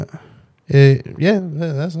Yeah,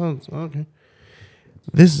 that sounds okay.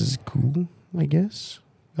 This is cool, I guess.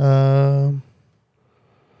 But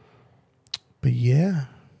yeah,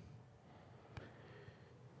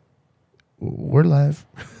 we're live.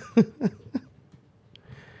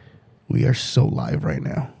 We are so live right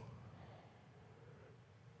now.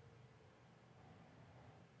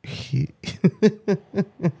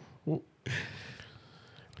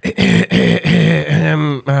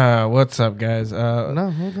 What's up, guys?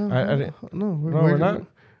 No, hold on.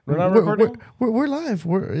 We're not recording. We're live.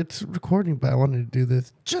 It's recording, but I wanted to do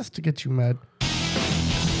this just to get you mad.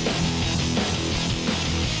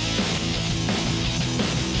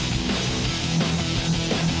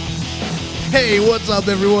 Hey, what's up,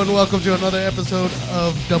 everyone? Welcome to another episode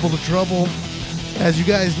of Double the Trouble. As you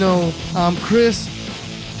guys know, I'm Chris,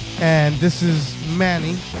 and this is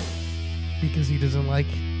Manny, because he doesn't like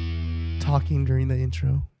talking during the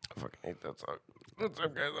intro. I fucking hate that song. What's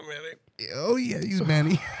up, guys? I'm Manny. Oh, yeah, he's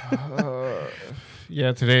Manny.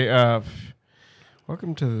 Yeah, today,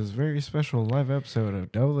 welcome to this very special live episode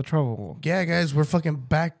of Double the Trouble. Yeah, guys, we're fucking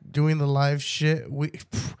back doing the live shit.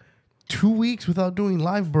 2 weeks without doing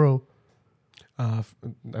live, bro. I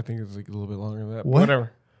think it's like a little bit longer than that. What?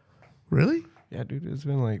 Whatever. Really? Yeah, dude, it's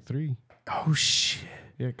been like 3. Oh, shit.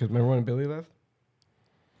 Yeah, because remember when Billy left?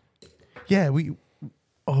 Yeah,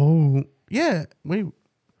 Oh, yeah. Wait.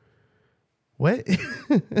 What? Yeah,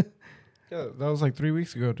 that was like 3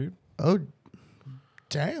 weeks ago, dude. Oh,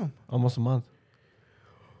 damn. Almost a month.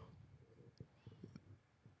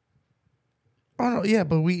 Oh, no, yeah,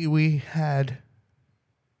 but we had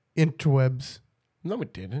interwebs. No, we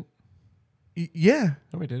didn't. Yeah.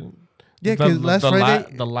 No, we didn't. Yeah, because last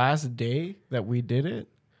Friday... the last day that we did it,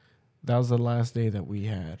 that was the last day that we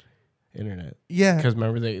had internet. Yeah. Because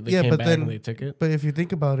remember, they came back and they took it. But if you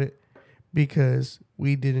think about it, because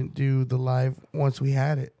we didn't do the live once we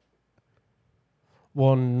had it.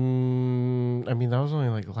 Well, I mean, that was only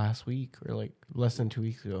like last week or like less than 2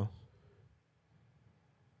 weeks ago.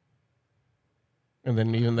 And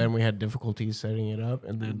then even then we had difficulties setting it up.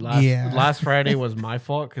 And then last Friday was my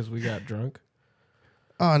fault because we got drunk.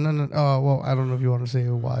 Oh, no. Oh, well, I don't know if you want to say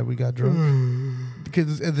why we got drunk.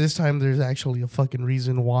 Because at this time, there's actually a fucking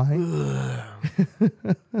reason why.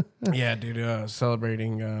 Yeah, dude,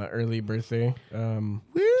 celebrating early birthday.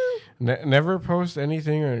 Never post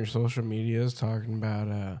anything on your social medias talking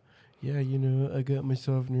about, yeah, you know, I got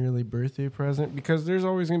myself an early birthday present. Because there's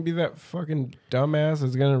always going to be that fucking dumbass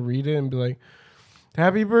that's going to read it and be like,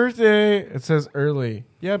 happy birthday. It says early.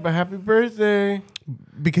 Yeah, but happy birthday.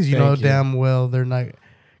 Because you know damn well they're not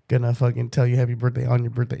gonna fucking tell you happy birthday on your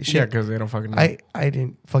birthday. Shit. Yeah, because they don't fucking know. I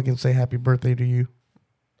didn't fucking say happy birthday to you.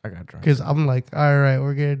 I got drunk. Because I'm like, all right,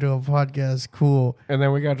 we're gonna do a podcast. Cool. And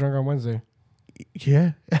then we got drunk on Wednesday.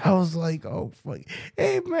 Yeah. I was like, oh, fuck.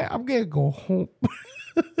 Hey, man, I'm gonna go home.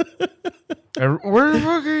 Where the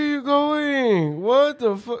fuck are you going? What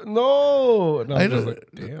the fuck? No. I'm just like,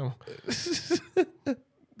 damn.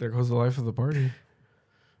 There goes the life of the party.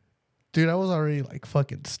 Dude, I was already like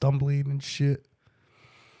fucking stumbling and shit.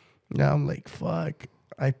 Now I'm like, fuck.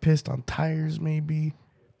 I pissed on tires maybe.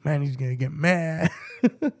 Man, he's gonna get mad.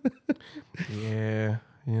 Yeah.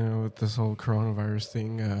 You know, with this whole coronavirus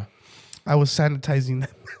thing. I was sanitizing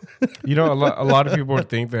them. You know, a lot of people would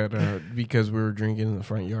think that because we were drinking in the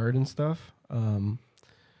front yard and stuff,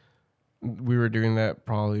 we were doing that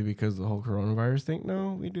probably because of the whole coronavirus thing.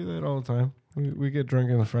 No, we do that all the time. We get drunk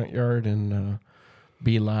in the front yard and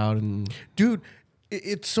be loud and... Dude,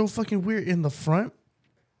 it's so fucking weird. In the front,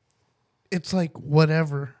 it's like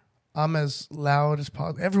whatever. I'm as loud as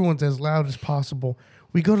possible. Everyone's as loud as possible.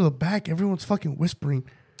 We go to the back, everyone's fucking whispering.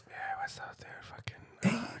 Yeah, what's out there? Fucking...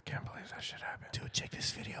 I can't believe that shit happened. Dude, check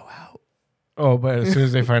this video out. Oh, but as soon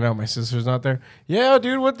as they find out my sister's not there, yeah,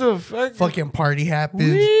 dude, what the fuck? Fucking party happens.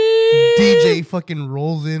 Whee! DJ fucking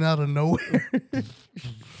rolls in out of nowhere.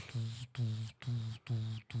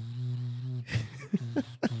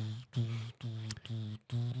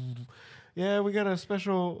 Yeah, we got a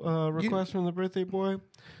special request from the birthday boy.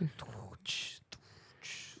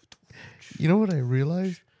 You know what I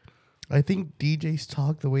realized? I think DJs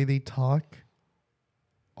talk the way they talk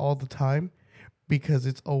all the time because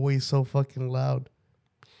it's always so fucking loud.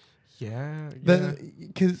 Yeah.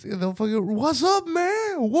 Because they'll fucking, what's up,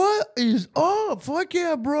 man? What is up? Fuck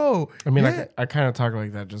yeah, bro. I mean, yeah. I kind of talk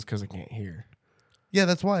like that just because I can't hear. Yeah,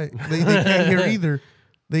 that's why. They can't hear either.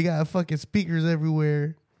 They got fucking speakers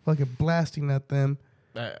everywhere, fucking blasting at them.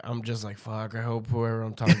 I'm just like, fuck, I hope whoever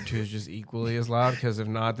I'm talking to is just equally as loud, because if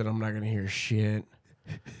not, then I'm not going to hear shit.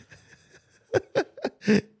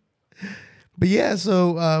 But yeah,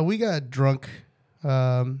 so we got drunk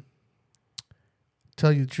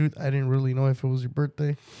tell you the truth, I didn't really know if it was your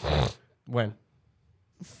birthday. When?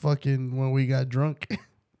 Fucking when we got drunk.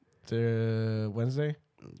 Wednesday?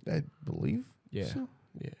 I believe. Yeah. So?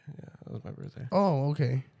 Yeah. That was my birthday. Oh,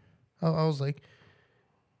 okay. I was like,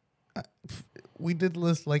 we did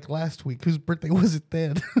this like last week. Whose birthday was it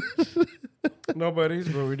then? Nobody's,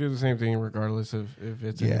 but we do the same thing regardless of if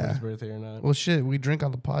it's anybody's birthday or not. Well, shit, we drink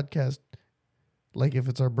on the podcast like if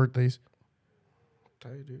it's our birthdays.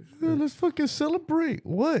 Tight, dude. Yeah, let's fucking celebrate.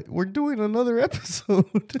 What? We're doing another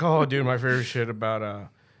episode. Oh, dude, my favorite shit about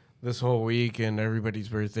this whole week and everybody's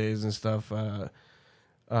birthdays and stuff. I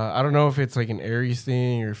don't know if it's like an Aries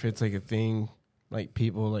thing or if it's like a thing like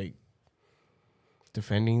people like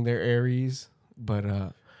defending their Aries,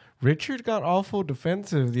 but Richard got awful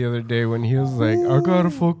defensive the other day when he was like, I gotta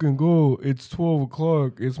fucking go. It's 12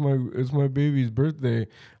 o'clock. It's my baby's birthday.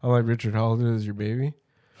 I'm like, Richard, how old is your baby?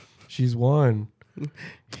 She's 1.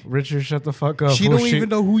 Richard, shut the fuck up. She don't even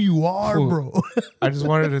know who you are, bro. I just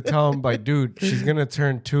wanted to tell him, like, dude, she's gonna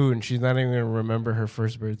turn 2 and she's not even gonna remember her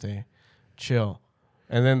first birthday. Chill.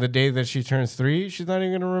 And then the day that she turns 3, she's not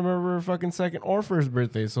even gonna remember her fucking second or first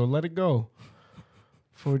birthday. So let it go.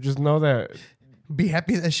 For just know that. Be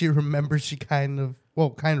happy that she remembers. She kind of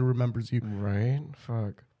remembers you, right?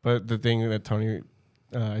 Fuck. But the thing that Tony,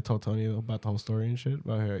 I told Tony about the whole story and shit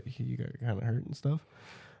about how he got kind of hurt and stuff.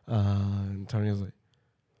 And Tony was like,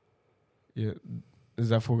 "Yeah, is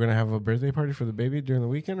that fool gonna have a birthday party for the baby during the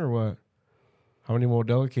weekend or what? How many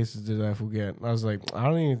Modelo cases did that fool get?" And I was like, "I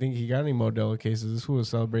don't even think he got any Modelo cases. This fool was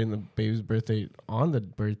celebrating the baby's birthday on the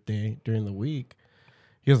birthday during the week."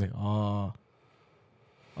 He was like, "Oh,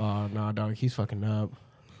 nah, dog, he's fucking up."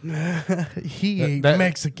 He ain't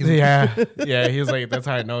Mexican. Yeah. He was like, "That's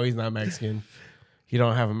how I know he's not Mexican. He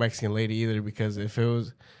don't have a Mexican lady either, because if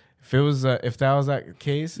that was that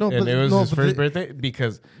case, it was his first birthday,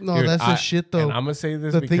 because dude, that's the shit though. And I'm gonna say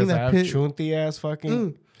this because I have chunty ass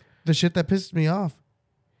fucking the shit that pisses me off.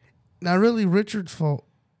 Not really Richard's fault.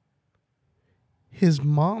 His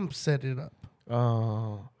mom set it up.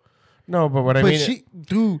 Oh. No, but what I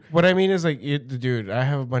mean, what I mean is like, dude, I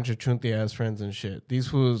have a bunch of chunty ass friends and shit. These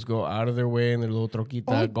fools go out of their way in their little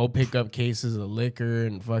troquita, go pick up cases of liquor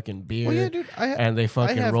and fucking beer, well, yeah, dude, and they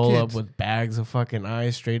fucking roll up with bags of fucking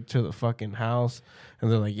ice straight to the fucking house,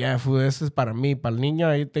 and they're like, "Yeah, fool, this is para mí, para el niño.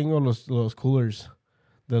 Ahí tengo los coolers."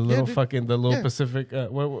 The little Pacific.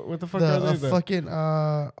 What the fuck are they? Fucking.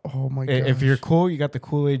 Oh my god. If you're cool, you got the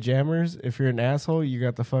Kool-Aid Jammers. If you're an asshole, you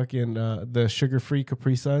got the fucking the sugar-free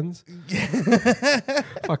Capri Suns.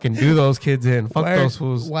 Fucking do those kids in. Fuck those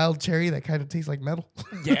fools. Wild cherry that kind of tastes like metal.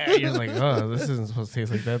 Yeah, you're like, oh, this isn't supposed to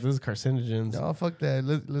taste like that. This is carcinogens. No, fuck that.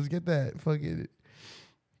 Let's get that fucking.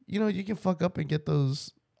 You know, you can fuck up and get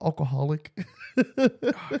those alcoholic. Oh, I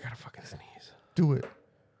gotta fucking sneeze. Do it.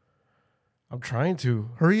 I'm trying to.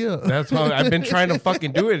 Hurry up. That's how I've been trying to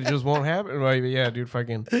fucking do it. It just won't happen. Like, yeah, dude,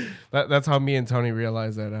 fucking. That's how me and Tony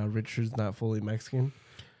realized that Richard's not fully Mexican.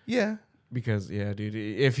 Yeah. Because, yeah, dude,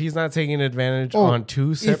 if he's not taking advantage on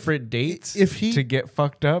 2 separate dates to get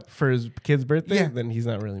fucked up for his kid's birthday, then he's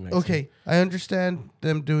not really Mexican. Okay, I understand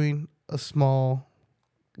them doing a small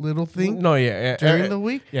little thing. No, yeah. During the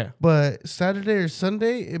week. Yeah. But Saturday or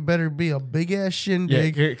Sunday, it better be a big ass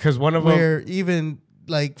shindig. Yeah, because one of them. Where even,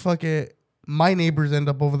 like, fucking. My neighbors end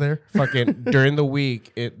up over there. Fucking during the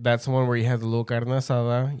week, that's the one where you have the little carne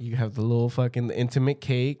asada, you have the little fucking intimate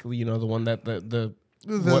cake, you know, the one that the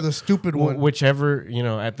stupid one. Whichever, you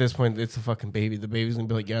know, at this point, it's a fucking baby. The baby's gonna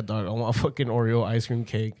be like, yeah, dog, I want fucking Oreo ice cream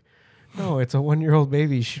cake. No, it's a 1-year-old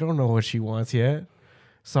baby. She don't know what she wants yet.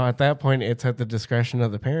 So at that point, it's at the discretion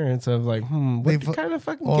of the parents of like, what kind of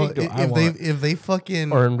fucking cake do I want? If they fucking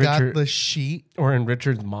got the sheet. Or in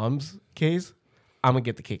Richard's mom's case, I'm gonna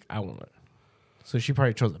get the cake I want. So she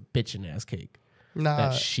probably chose a bitchin' ass cake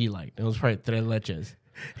that she liked. It was probably tres leches.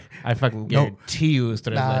 I fucking guarantee you it was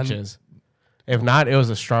tres leches. If not, it was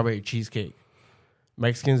a strawberry cheesecake.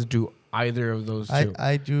 Mexicans do either of those two.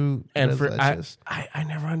 I do. And I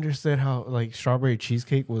never understood how like strawberry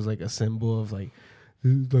cheesecake was like a symbol of like,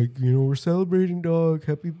 you know, we're celebrating, dog.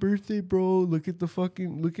 Happy birthday, bro. Look at the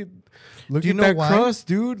fucking look at that crust,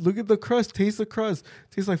 dude. Look at the crust. Taste the crust.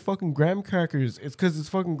 Tastes like fucking graham crackers. It's because it's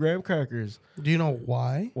fucking graham crackers. Do you know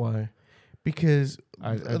why? Why? Because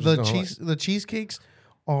the cheesecakes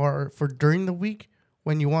are for during the week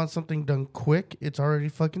when you want something done quick. It's already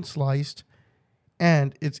fucking sliced,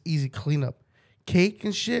 and it's easy cleanup. Cake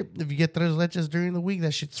and shit. If you get tres leches during the week,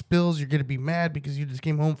 that shit spills. You're gonna be mad because you just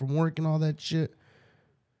came home from work and all that shit.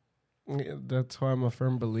 Yeah, that's why I'm a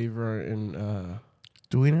firm believer in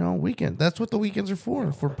doing it on weekend. That's what the weekends are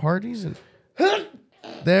for parties. And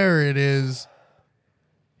there it is.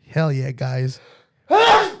 Hell yeah, guys.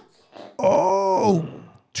 Oh,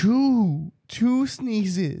 two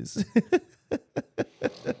sneezes.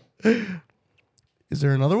 Is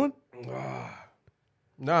there another one?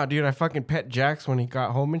 Nah, dude, I fucking pet Jax when he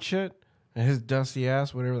got home and shit. And his dusty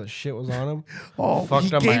ass, whatever the shit was on him,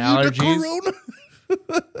 fucked up my allergies. No,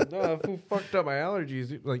 that fool fucked up my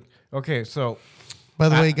allergies. Like, okay, so. By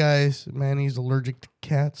the way, guys, Manny's allergic to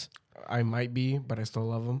cats. I might be, but I still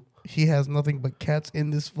love him. He has nothing but cats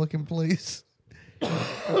in this fucking place.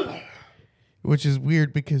 Which is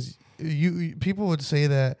weird because people would say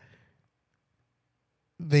that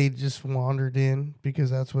they just wandered in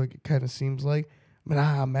because that's what it kind of seems like.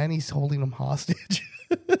 But Manny's holding them hostage.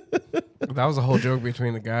 That was a whole joke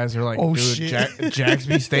between the guys. They're like, oh, dude, shit. Jax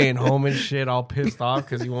be staying home and shit, all pissed off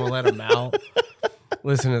because he won't let him out.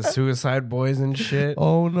 Listen to Suicide Boys and shit.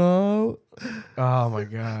 Oh, no. Oh, my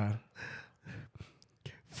God.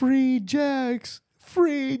 Free Jax.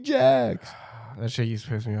 Free Jax. That shit used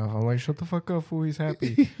to piss me off. I'm like, shut the fuck up, fool. He's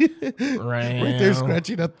happy. Right there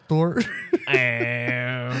scratching at the door.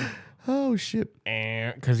 Oh, shit.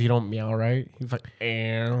 Because he don't meow right. He's like,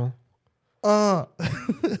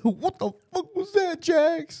 what the fuck was that,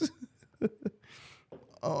 Jax?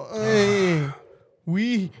 Hey.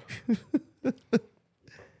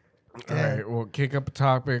 All right, well, kick up a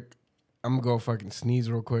topic. I'm going to go fucking sneeze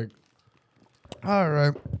real quick. All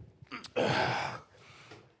right.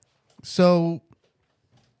 So,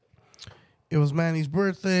 it was Manny's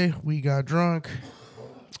birthday. We got drunk.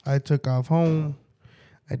 I took off home.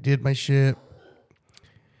 I did my shit.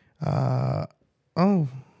 Oh,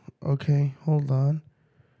 okay. Hold on.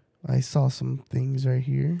 I saw some things right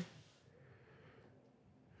here.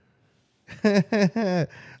 I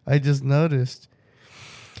just noticed.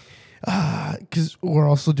 Because we're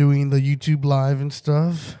also doing the YouTube live and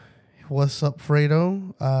stuff. What's up,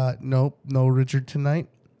 Fredo? Nope, no Richard tonight.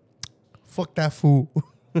 Fuck that fool.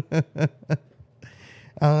 But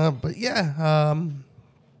yeah,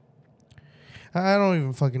 I don't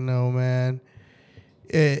even fucking know, man.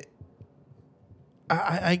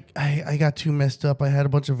 I got too messed up. I had a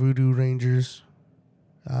bunch of Voodoo Rangers.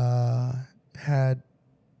 Had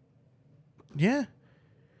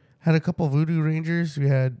a couple of Voodoo Rangers. We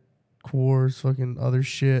had Coors, fucking other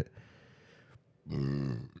shit.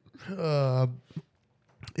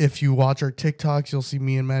 If you watch our TikToks, you'll see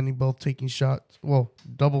me and Manny both taking shots. Well,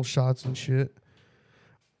 double shots and shit.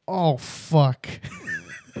 Oh, fuck.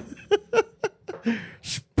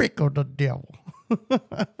 Speak of the devil. Oh,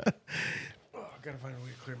 I gotta find a way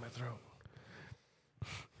to clear my throat.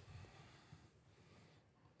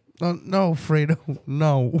 No, Fredo.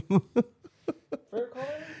 No.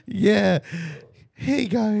 Yeah. Hey,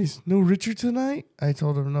 guys. No Richard tonight? I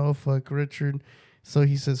told him no, fuck Richard. So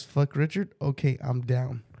he says, fuck Richard? Okay, I'm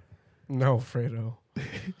down. No, Fredo.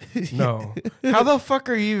 No. How the fuck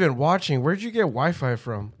are you even watching? Where'd you get Wi-Fi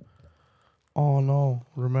from? Oh, no.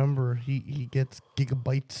 Remember, he gets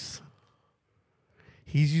gigabytes.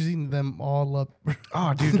 He's using them all up.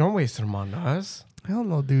 Oh, dude, don't waste them on us. Hell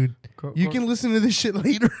no, dude. You can listen to this shit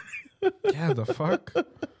later. Yeah, the fuck?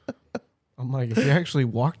 I'm like, if you actually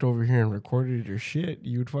walked over here and recorded your shit,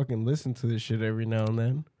 you would fucking listen to this shit every now and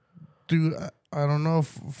then. Dude, I don't know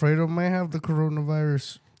if Fredo might have the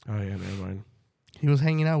coronavirus. Oh, yeah, never mind. He was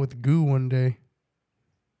hanging out with Goo one day.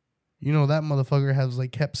 You know that motherfucker has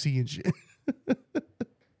like Hep C and shit.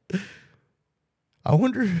 I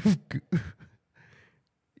wonder if...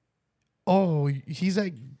 Oh, he's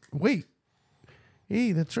like... Wait.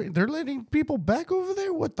 Hey, that's right. They're letting people back over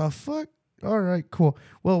there? What the fuck? All right, cool.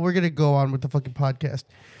 Well, we're going to go on with the fucking podcast.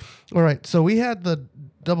 All right, so we had the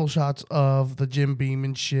double shots of the Jim Beam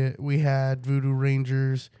and shit. We had Voodoo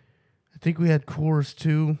Rangers. I think we had Coors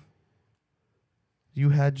too. You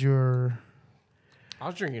had your... I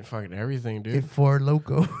was drinking fucking everything, dude. Four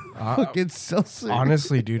Loco. Fucking seltzer.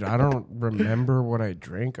 Honestly, dude, I don't remember what I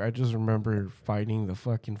drank. I just remember fighting the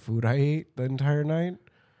fucking food I ate the entire night.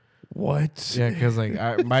 What? Yeah, because like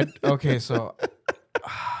okay, so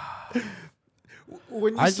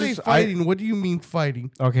when you say fighting, what do you mean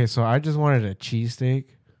fighting? Okay, so I just wanted a cheesesteak.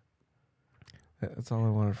 That's all I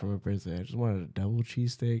wanted for my birthday. I just wanted a double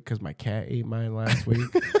cheesesteak because my cat ate mine last week,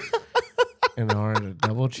 and I wanted a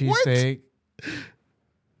double cheesesteak.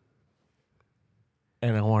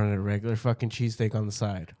 And I wanted a regular fucking cheesesteak on the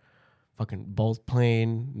side. Fucking both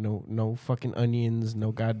plain, no fucking onions,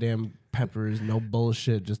 no goddamn peppers, no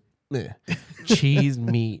bullshit, just cheese,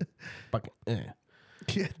 meat, fucking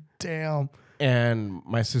Yeah, damn. And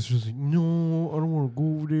my sister's like, no, I don't want to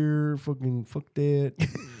go over there. Fucking fuck that.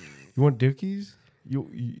 You want Dickies?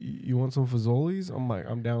 You want some Fazoli's? I'm like,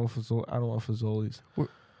 I'm down with Fazoli's. I don't want Fazoli's.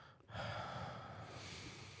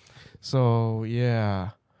 So yeah.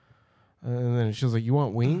 And then she was like, "You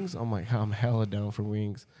want wings?" I'm like, "I'm hella down for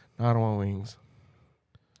wings." No, I don't want wings.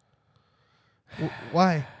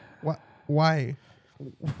 Why? Why?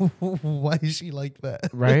 Why is she like that?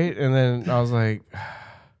 Right? And then I was like,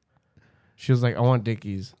 she was like, "I want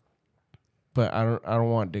Dickies." But I don't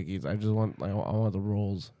want Dickies. I just want I want the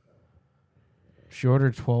rolls. She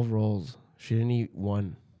ordered 12 rolls. She didn't eat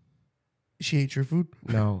one. She ate your food?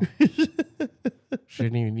 No. She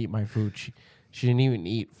didn't even eat my food. She didn't even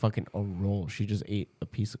eat fucking a roll. She just ate a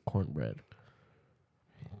piece of cornbread.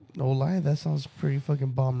 No lie, that sounds pretty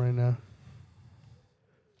fucking bomb right now.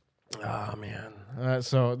 Oh man.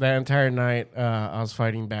 So that entire night, I was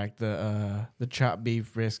fighting back the chopped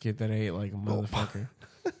beef brisket that I ate like a motherfucker.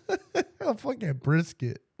 Oh, fucking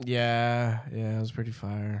brisket. Yeah, it was pretty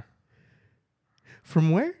fire.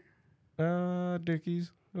 From where?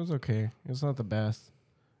 Dickies. It was okay. It's not the best.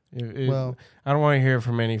 Well, I don't want to hear it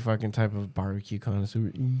from any fucking type of barbecue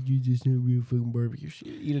connoisseur. You just not real fucking barbecue shit.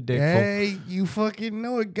 Eat a dick. Hey, you fucking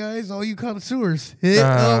know it, guys. All you connoisseurs, hit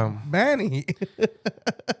up Manny.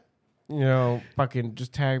 You know, fucking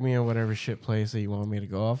just tag me on whatever shit place that you want me to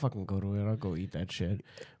go. I'll fucking go to it. I'll go eat that shit.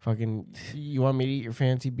 Fucking, you want me to eat your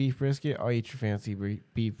fancy beef brisket? I'll eat your fancy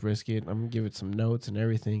beef brisket. I'm gonna give it some notes and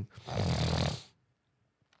everything.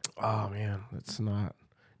 Oh man, that's not.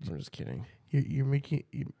 I'm just kidding. You're making.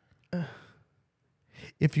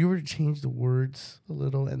 If you were to change the words a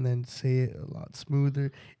little and then say it a lot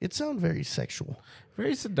smoother, it sounds very sexual.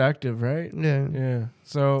 Very seductive, right? Yeah. Yeah.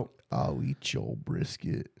 So I'll eat your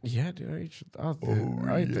brisket. yeah, dude, I'll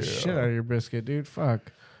eat the shit out of your brisket, dude.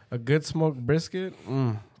 Fuck. A good smoked brisket?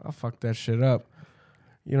 I'll fuck that shit up.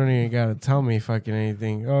 You don't even gotta tell me fucking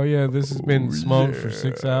anything. Oh yeah, this has been smoked for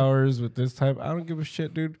 6 hours with this type. I don't give a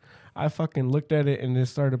shit, dude. I fucking looked at it and it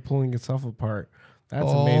started pulling itself apart. That's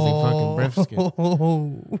amazing fucking brisket.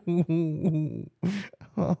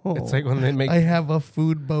 It's like when they make... I have a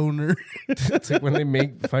food boner. It's like when they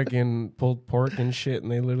make fucking pulled pork and shit and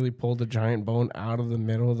they literally pull the giant bone out of the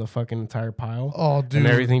middle of the fucking entire pile. Oh, dude. And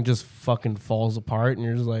everything just fucking falls apart and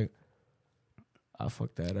you're just like, I'll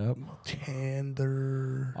fuck that up.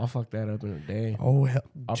 Tender. I'll fuck that up in a day. Oh, hell.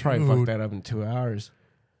 I'll probably fuck that up in 2 hours.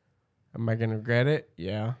 Am I going to regret it?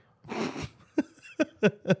 Yeah.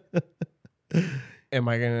 Am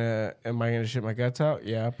I gonna shit my guts out?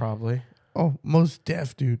 Yeah, probably. Oh, most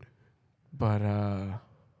deaf, dude. But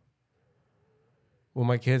will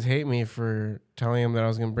my kids hate me for telling them that I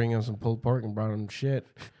was gonna bring them some pulled pork and brought them shit?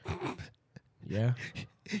 Yeah,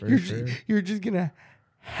 you're just gonna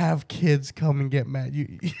have kids come and get mad.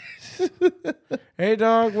 You. Hey,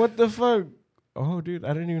 dog, what the fuck? Oh, dude,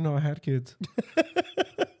 I didn't even know I had kids.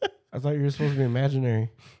 I thought you were supposed to be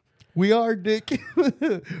imaginary. We are, Dick.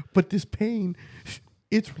 But this pain,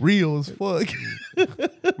 it's real as fuck.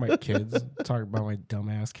 My kids talk about my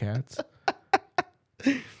dumbass cats.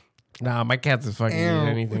 Nah, my cats is fucking eat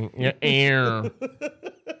anything. Yeah,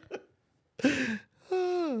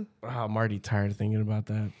 oh, I'm already tired of thinking about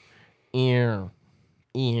that.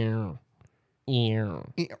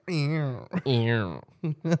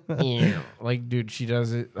 Like, dude, she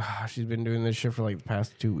does it. She's been doing this shit for like the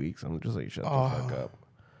past 2 weeks. I'm just like, shut the fuck up.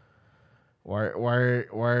 Why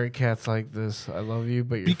are cats like this? I love you,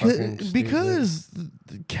 but you're fucking stupid. Because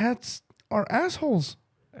the cats are assholes.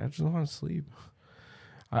 I just want to sleep.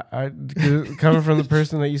 I coming from the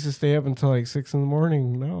person that used to stay up until like 6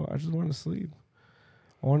 a.m. No, I just want to sleep.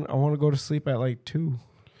 I want to go to sleep at like 2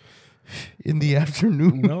 in the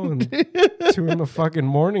afternoon. No, 2 in the fucking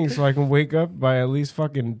morning, so I can wake up by at least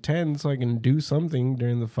fucking 10, so I can do something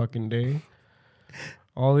during the fucking day.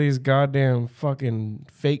 All these goddamn fucking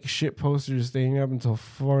fake shit posters staying up until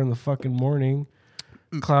 4 in the fucking morning,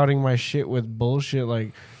 clouding my shit with bullshit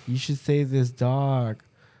like, you should save this dog,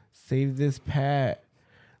 save this pet,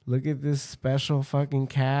 look at this special fucking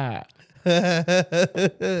cat.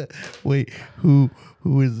 Wait, who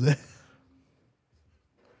is that?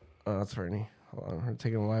 Oh, that's Fernie. Hold on, we're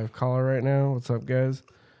taking a live caller right now. What's up, guys?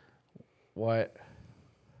 What?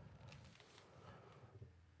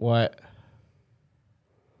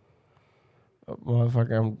 Oh,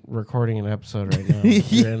 motherfucker, I'm recording an episode right now.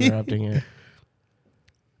 You're interrupting it.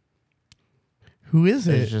 Who is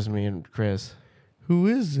it? It's just me and Chris. Who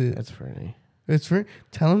is it? It's Fernie. It's Fernie.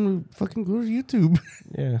 Tell him to fucking go to YouTube.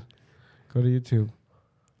 Yeah. Go to YouTube.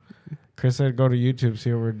 Chris said go to YouTube,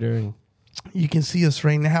 see what we're doing. You can see us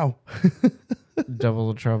right now.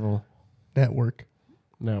 Double the Trouble. Network.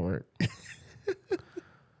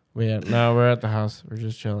 But yeah, no, we're at the house. We're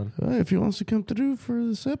just chilling. If he wants to come through for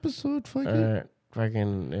this episode, fuck it. All right.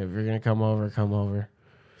 Fucking, if you're going to come over, come over.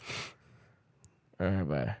 All right,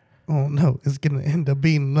 bye. Oh no, it's gonna end up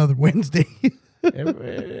being another Wednesday.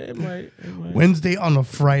 It might. Wednesday on a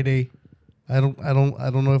Friday. I don't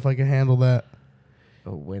know if I can handle that.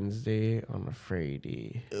 A Wednesday on a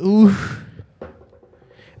Friday. Ooh.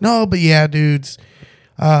 No, but yeah, dudes.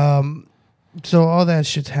 So all that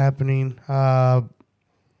shit's happening.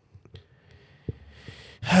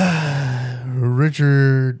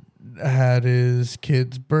 Richard had his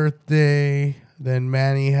kid's birthday. Then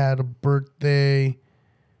Manny had a birthday.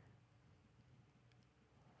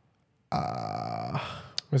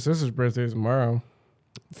 My sister's birthday is tomorrow.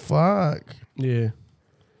 Fuck. Yeah.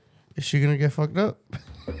 Is she gonna get fucked up?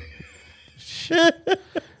 Shit.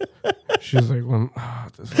 She's like, well,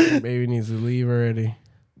 this fucking baby needs to leave already.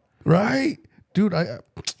 Right? Dude, I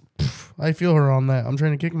feel her on that. I'm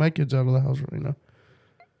trying to kick my kids out of the house right now.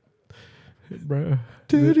 Bruh.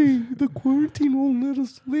 Daddy, the quarantine won't let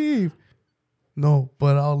us leave. No,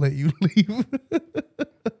 but I'll let you leave.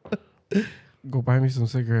 Go buy me some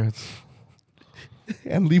cigarettes.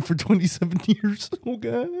 And leave for 27 years. Oh,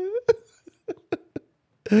 God.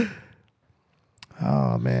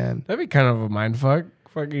 Oh, man. That'd be kind of a mind fuck.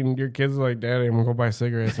 Fucking your kids are like, Daddy, I'm gonna go buy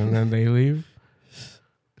cigarettes, and then they leave.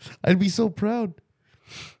 I'd be so proud.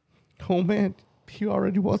 Oh, man. He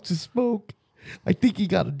already wants to smoke. I think he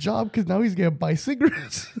got a job because now he's going to buy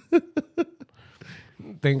cigarettes.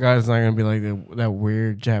 Thank God it's not gonna be like that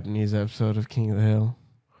weird Japanese episode of King of the Hill.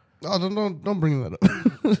 Oh, don't bring that up.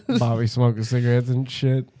 Bobby smoking cigarettes and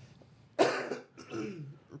shit.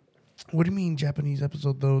 What do you mean Japanese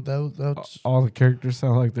episode, though? That's All the characters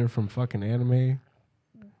sound like they're from fucking anime,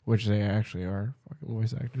 which they actually are. Fucking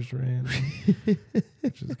voice actors for anime,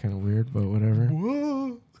 which is kind of weird, but whatever.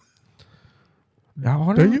 Whoa. I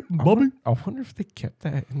wonder, Dang it, Bobby. I wonder if they kept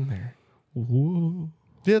that in there. Whoa.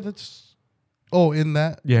 Yeah, that's... Oh, in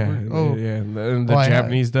that? Yeah, Oh. yeah, in the Oh,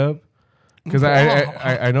 Japanese dub. Because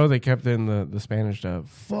I know they kept it in the Spanish dub.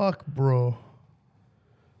 Fuck, bro.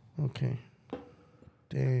 Okay.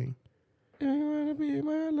 Dang. If you wanna be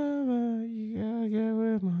my lover, you gotta get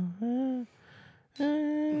with my heart.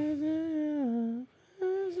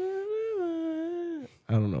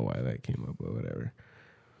 I don't know why that came up, but whatever.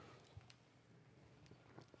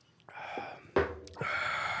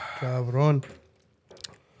 Cabron.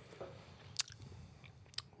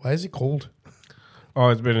 Why is it cold? Oh,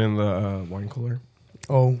 it's been in the wine cooler.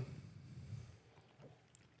 Oh.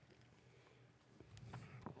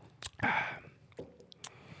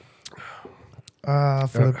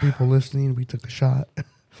 For the people listening, we took a shot.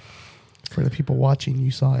 For the people watching,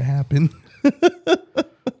 you saw it happen.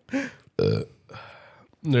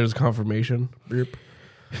 There's confirmation. Beep.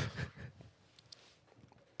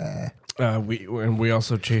 We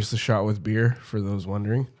also chased the shot with beer. For those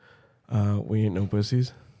wondering, we ain't no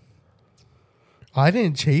pussies. I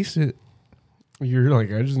didn't chase it. You're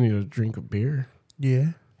like, I just need a drink of beer. Yeah.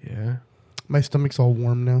 Yeah. My stomach's all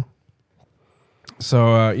warm now.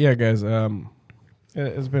 So yeah, guys.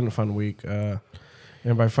 It's been a fun week. And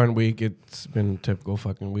by fun week, it's been a typical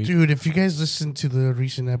fucking week. Dude, if you guys listen to the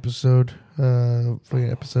recent episode,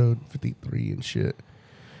 episode 53 and shit.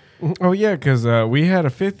 Oh, yeah, because we had a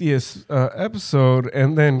 50th episode,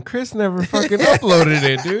 and then Chris never fucking uploaded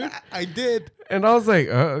it, dude. I did. And I was like,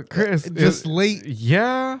 Chris. Just late.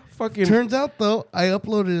 Yeah, fucking. Turns out, though, I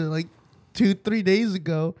uploaded it like 2-3 days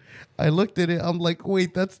ago. I looked at it. I'm like,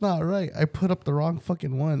 wait, that's not right. I put up the wrong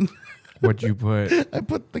fucking one. What'd you put? I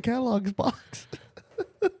put the catalogs box.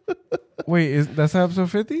 Wait, that's not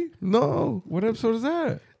episode 50? No. What episode is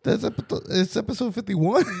that? It's episode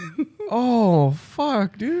 51. Oh,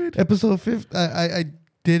 fuck, dude. Episode 50. I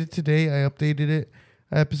did it today. I updated it.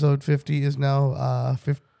 Episode 50 is now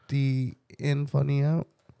 50 in, funny out.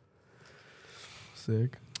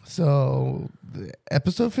 Sick. So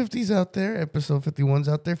episode 50 is out there. Episode 51's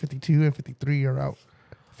out there. 52 and 53 are out.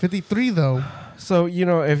 53 though. So, you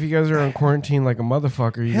know, if you guys are on quarantine like a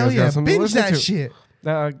motherfucker, you Hell guys yeah, got something to binge listen that to. shit.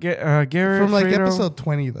 Garrett From like Fredo, episode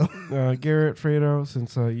 20 though. Garrett Fredo,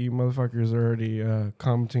 since you motherfuckers are already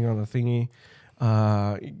commenting on the thingy,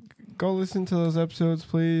 go listen to those episodes,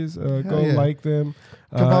 please. Go yeah. like them.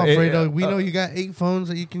 Come on, Fredo. We know you got 8 phones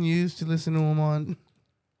that you can use to listen to them on.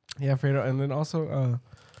 Yeah, Fredo. And then also,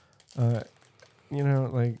 you know,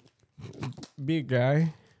 like, be a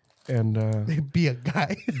guy. And be a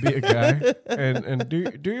guy. Be a guy. and do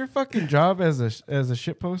your fucking job as a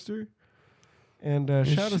shit poster. And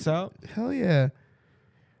shout us out. Hell yeah.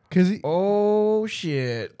 Oh,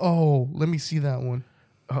 shit. Oh, let me see that one.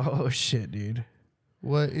 Oh, shit, dude.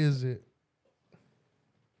 What is it?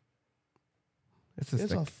 It's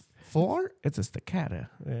a full art? It's a staccato.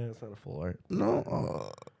 Yeah, it's not a full art.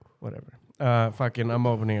 No. Whatever. I'm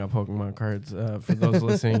opening up Pokemon cards. For those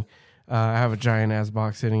listening, I have a giant ass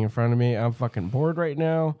box sitting in front of me. I'm fucking bored right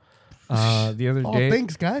now. The other day,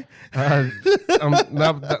 thanks, guy.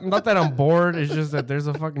 not that I'm bored. It's just that there's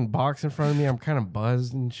a fucking box in front of me. I'm kind of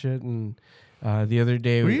buzzed and shit. And the other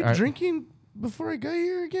day, were you drinking before I got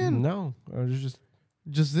here again? No, I was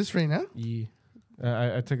just this right now. Yeah,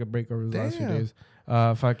 I took a break over the last few Damn. days.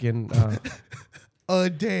 A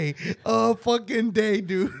fucking day,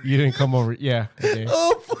 dude. You didn't come over. Yeah. A day.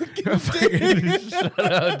 Fucking day. Shut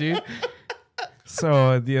up, dude.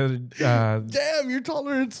 So the other, damn, your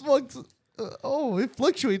tolerance it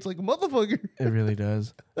fluctuates like a motherfucker. It really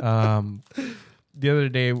does. The other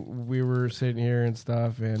day we were sitting here and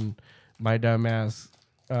stuff, and my dumb ass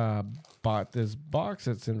bought this box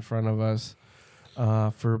that's in front of us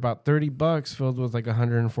for about $30, filled with like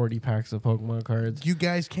 140 packs of Pokemon cards. You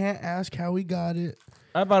guys can't ask how we got it.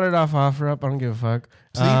 I bought it off OfferUp. I don't give a fuck.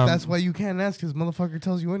 See, that's why you can't ask, because motherfucker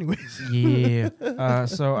tells you anyways. Yeah.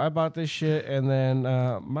 So I bought this shit, and then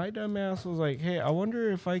my dumb ass was like, "Hey, I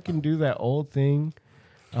wonder if I can do that old thing."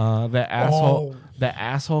 The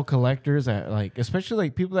asshole collectors at like, especially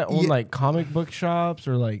like people that own like comic book shops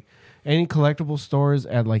or like any collectible stores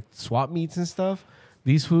at like swap meets and stuff.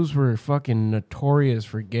 These fools were fucking notorious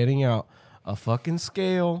for getting out a fucking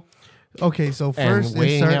scale. Okay, so first and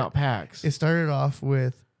weighing out packs. It started off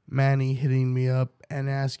with Manny hitting me up and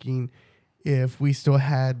asking if we still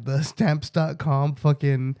had the stamps.com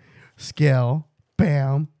fucking scale.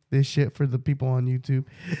 Bam. This shit for the people on YouTube.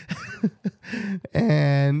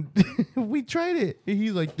 And we tried it.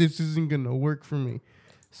 He's like, this isn't going to work for me.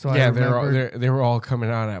 So yeah, they were all coming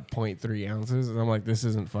out at 0.3 ounces. And I'm like, this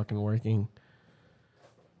isn't fucking working.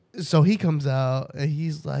 So he comes out and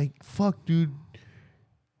he's like, fuck, dude.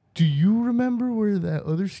 Do you remember where that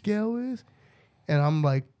other scale is? And I'm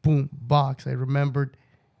like, boom, box. I remembered.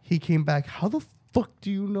 He came back. How the fuck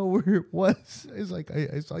do you know where it was? It's like,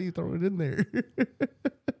 I saw you throw it in there.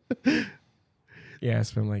 Yeah, I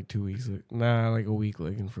spent like 2 weeks. Like a week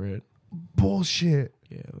looking for it. Bullshit.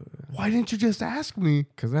 Yeah. Why didn't you just ask me?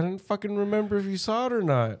 Because I didn't fucking remember if you saw it or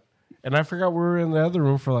not. And I forgot we were in the other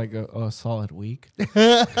room for like a solid week.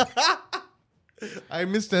 I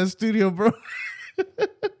missed that studio, bro.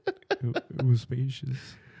 It was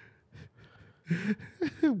spacious.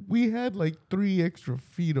 We had like 3 extra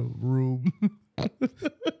feet of room.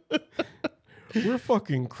 We're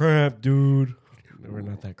fucking cramped, dude. We're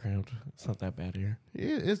not that cramped. It's not that bad here.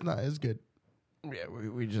 It's not as good. Yeah,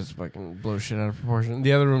 we just fucking blow shit out of proportion.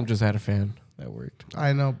 The other room just had a fan. That worked.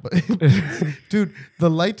 I know, but dude, the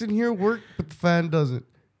lights in here work, but the fan doesn't.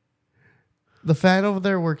 The fan over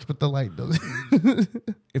there works, but the light doesn't.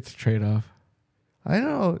 It's a trade-off. I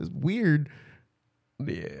know. It's weird.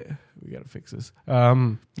 Yeah, we gotta fix this.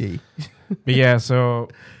 Yeah. But yeah, so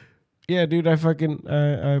yeah, dude, I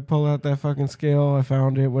pull out that fucking scale. I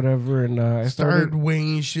found it, whatever, and I started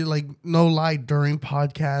weighing shit. Like, no lie, during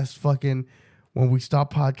podcast, fucking when we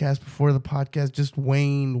stopped podcast before the podcast, just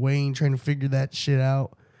weighing, trying to figure that shit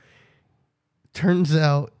out. Turns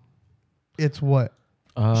out, it's what?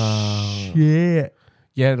 Shit.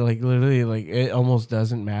 Yeah, like literally, like it almost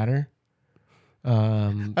doesn't matter.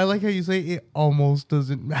 I like how you say it almost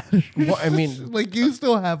doesn't matter. Well, I mean, like you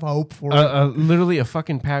still have hope for it. Literally, a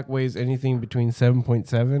fucking pack weighs anything between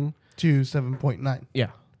 7.7 to 7.9.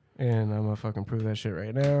 Yeah, and I'm gonna fucking prove that shit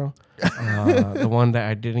right now. The one that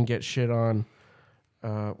I didn't get shit on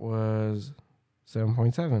was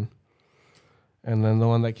 7.7, and then the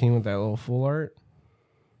one that came with that little full art,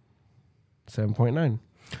 7.9.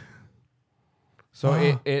 So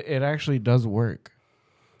it actually does work.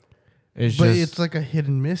 It's like a hit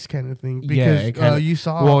and miss kind of thing because you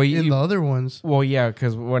saw in the other ones. Well, yeah,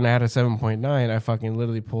 because when I had a 7.9, I fucking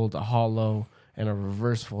literally pulled a hollow and a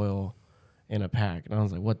reverse foil in a pack, and I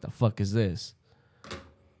was like, "What the fuck is this?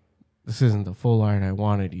 This isn't the full art I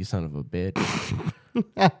wanted, you son of a bitch."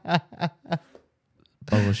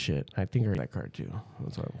 Bullshit. I think I read that card too.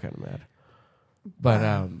 That's why I'm kind of mad.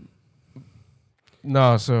 But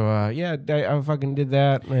no, so yeah, I fucking did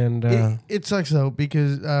that, and it sucks though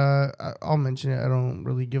because I'll mention it. I don't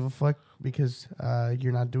really give a fuck because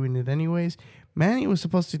you're not doing it anyways. Manny was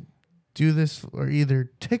supposed to do this for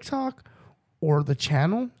either TikTok or the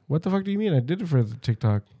channel. What the fuck do you mean? I did it for the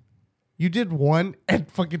TikTok. You did one and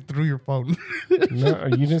fucking threw your phone. No,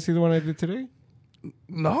 you didn't see the one I did today?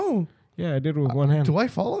 No. Yeah, I did it with one hand. Do I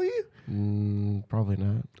follow you? Probably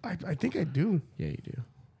not. I think I do. Yeah, you do.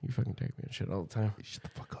 You fucking tag me and shit all the time. Shut the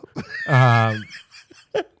fuck up.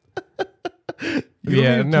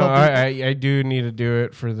 Yeah, no, I do need to do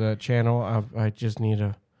it for the channel. I just need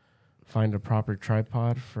to find a proper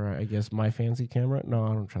tripod for, I guess, my fancy camera. No, I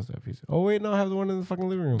don't trust that piece. Oh, wait, no, I have the one in the fucking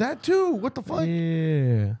living room. That too. What the fuck?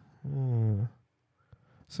 Yeah.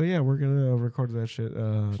 So, yeah, we're going to record that shit.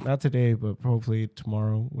 Not today, but hopefully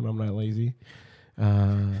tomorrow when I'm not lazy.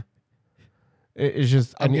 It's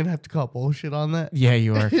just... I'm going to have to call bullshit on that. Yeah,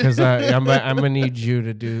 you are. Because I'm going to need you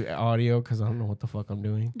to do audio because I don't know what the fuck I'm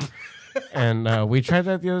doing. And we tried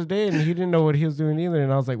that the other day, and he didn't know what he was doing either.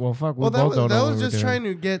 And I was like, well, fuck, we both don't know that what was we're just doing. trying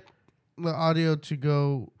to get the audio to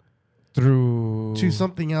go through to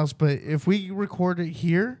something else. But if we record it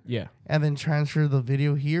here, yeah, and then transfer the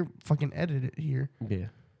video here, fucking edit it here. Yeah.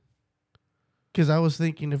 Because I was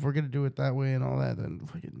thinking if we're gonna do it that way and all that, then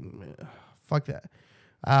fuck that.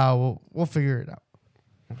 We'll figure it out.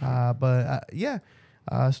 But yeah,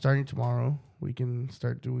 starting tomorrow we can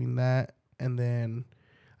start doing that, and then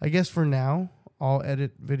I guess for now I'll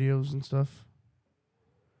edit videos and stuff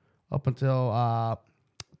up until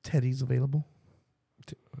Teddy's available.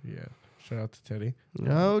 Yeah. Shout out to Teddy.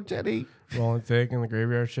 No, Teddy. Rolling thick in the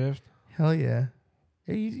graveyard shift. Hell yeah.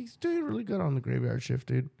 Hey, he's doing really good on the graveyard shift,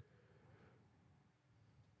 dude.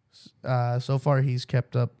 So far, he's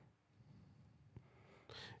kept up.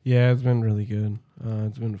 Yeah, it's been really good.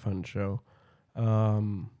 It's been a fun show.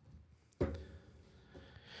 Fucking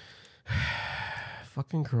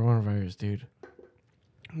coronavirus, dude.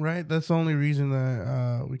 Right? That's the only reason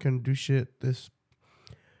that we couldn't do shit this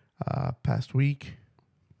past week.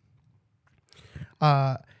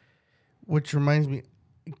 Which reminds me,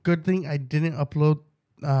 good thing I didn't upload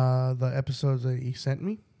the episodes that he sent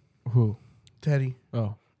me. Who? Teddy.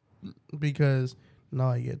 Oh. Because now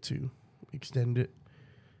I get to extend it.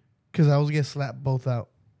 Because I was going to slap both out.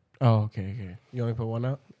 Oh, okay. You only put one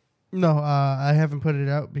out? No, I haven't put it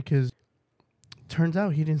out because turns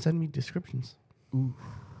out he didn't send me descriptions. Ooh.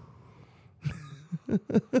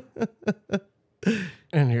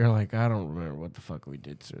 And you're like, I don't remember what the fuck we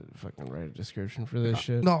did to fucking write a description for this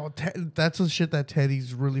shit. No, that's the shit that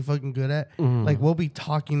Teddy's really fucking good at. Mm. Like, we'll be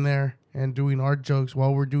talking there and doing our jokes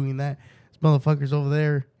while we're doing that. This motherfucker's over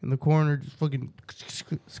there in the corner just fucking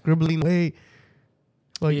scribbling away.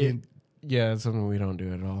 Fucking, yeah, it's something we don't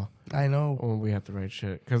do at all. I know. When we have to write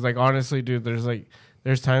shit. Because, like, honestly, dude,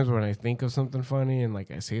 there's times when I think of something funny and,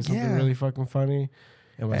 like, I say something really fucking funny.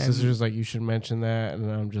 And my sister's like, you should mention that.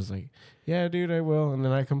 And I'm just like, yeah, dude, I will. And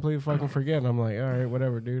then I completely fucking forget. And I'm like, all right,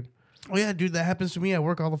 whatever, dude. Oh, yeah, dude, that happens to me at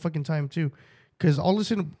work all the fucking time, too. Because I'll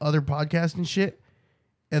listen to other podcasts and shit.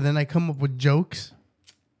 And then I come up with jokes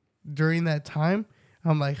during that time.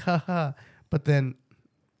 I'm like, haha. But then,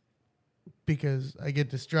 because I get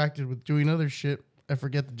distracted with doing other shit, I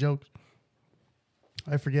forget the jokes.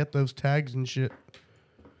 I forget those tags and shit.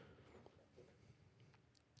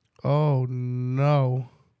 Oh, no.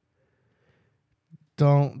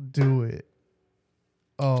 Don't do it.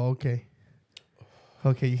 Oh, okay.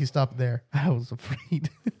 Okay, you stop there. I was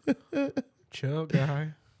afraid. Chill,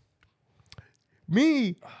 guy.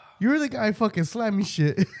 Me? You're the guy fucking slamming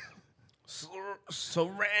shit.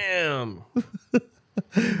 Saram.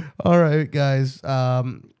 All right, guys.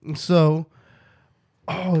 So,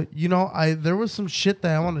 there was some shit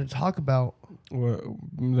that I wanted to talk about. What,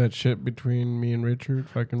 that shit between me and Richard?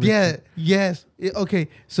 Fucking Richard? Yeah, yes. Okay,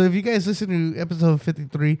 so if you guys listen to episode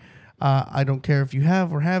 53, I don't care if you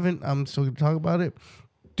have or haven't. I'm still going to talk about it.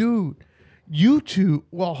 Dude, you two,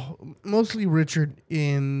 well, mostly Richard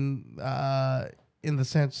in the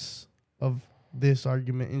sense of this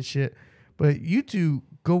argument and shit, but you two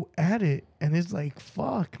go at it, and it's like,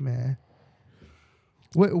 fuck, man.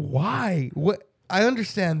 Why? What? I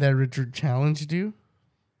understand that Richard challenged you.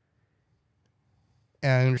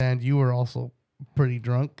 And I understand you were also pretty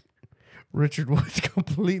drunk. Richard was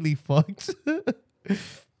completely fucked.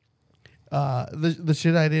 The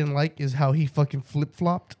shit I didn't like is how he fucking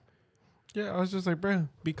flip-flopped. Yeah, I was just like, bro,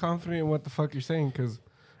 be confident in what the fuck you're saying, because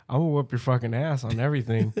I'm going to whoop your fucking ass on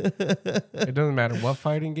everything. It doesn't matter what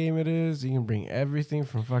fighting game it is. You can bring everything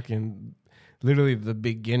from fucking literally the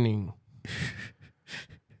beginning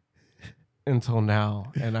until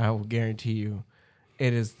now, and I will guarantee you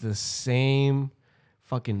it is the same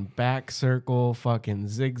fucking back circle, fucking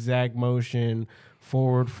zigzag motion,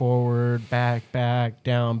 forward, back,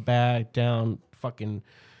 down, fucking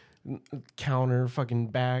counter, fucking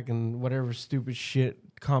back, and whatever stupid shit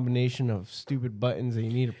combination of stupid buttons that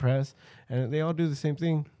you need to press, and they all do the same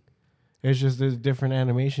thing. It's just there's different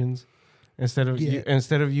animations. Instead of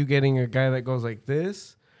you getting a guy that goes like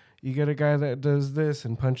this, you get a guy that does this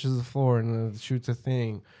and punches the floor and shoots a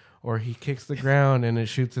thing. Or he kicks the ground and it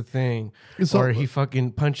shoots a thing. Or he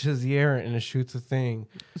fucking punches the air and it shoots a thing.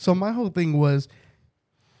 So my whole thing was,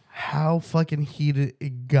 how fucking heated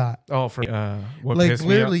it got. Oh, for what Like pissed me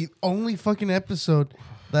literally only fucking episode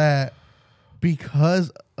that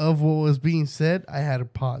because of what was being said, I had to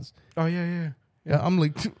pause. off. Oh yeah. Yeah, I'm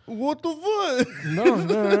like, what the fuck?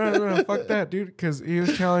 No, fuck that, dude. Because he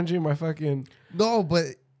was challenging my fucking. No,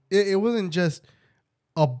 but it wasn't just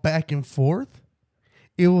a back and forth.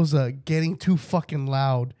 It was getting too fucking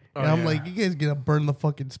loud. And I'm like, you guys gonna burn the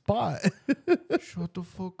fucking spot. Shut the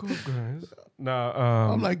fuck up, guys. No,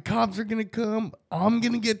 I'm like, cops are gonna come. I'm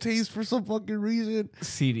gonna get tased for some fucking reason.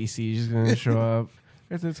 CDC is gonna show up.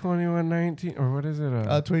 It's a 2119 or what is it?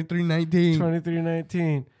 2319.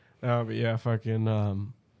 2319. No, but yeah, fucking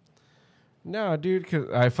no, dude, cause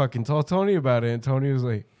I fucking told Tony about it, and Tony was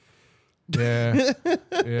like, yeah,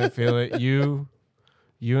 yeah, feel it. You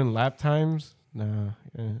and lap times? Nah.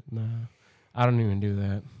 I don't even do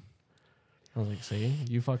that. I was like, see,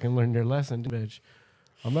 you fucking learned your lesson, bitch.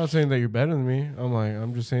 I'm not saying that you're better than me.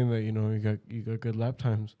 I'm just saying that, you got good lap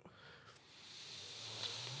times.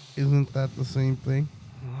 Isn't that the same thing?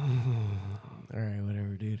 All right,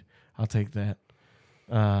 whatever, dude. I'll take that.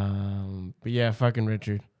 But yeah, fucking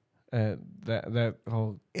Richard. That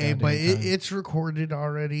whole. Hey, but it's recorded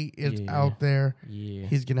already. It's out there. Yeah.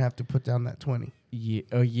 He's gonna have to put down that 20. Yeah.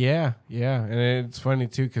 Oh yeah. And it's funny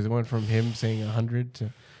too because it went from him saying 100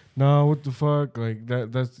 to, no, what the fuck? Like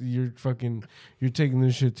that's you're taking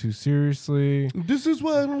this shit too seriously. This is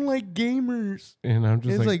why I don't like gamers. And I'm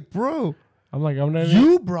just like, bro. I'm not.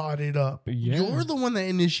 You brought it up. Yeah. You're the one that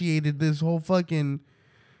initiated this whole fucking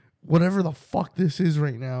whatever the fuck this is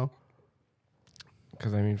right now.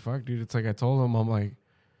 Because I mean, fuck, dude. It's like I told him. I'm like,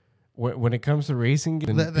 when it comes to racing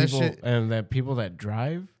and people that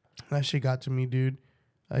drive. That shit got to me, dude.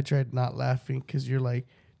 I tried not laughing because you're like,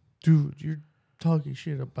 dude, you're talking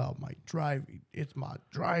shit about my driving. It's my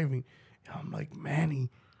driving. And I'm like, Manny,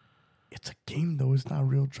 it's a game though. It's not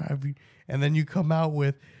real driving. And then you come out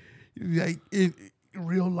with, like,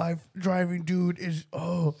 real life driving, dude.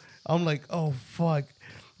 I'm like, oh, fuck.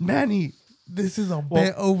 Manny, this is a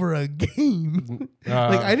bet over a game.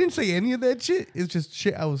 Like, I didn't say any of that shit. It's just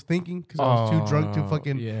shit I was thinking because I was too drunk to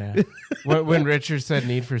fucking. Yeah. when Richard said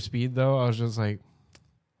Need for Speed, though, I was just like,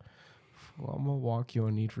 well, I'm going to walk you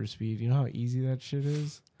on Need for Speed. You know how easy that shit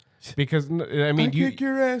is? Because, I mean, you kick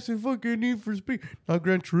your ass in fucking Need for Speed. Not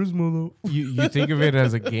Gran Turismo, though. You think of it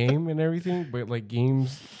as a game and everything, but like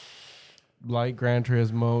games like Gran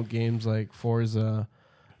Turismo, games like Forza,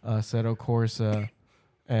 Assetto Corsa,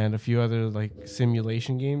 and a few other like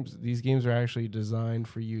simulation games, these games are actually designed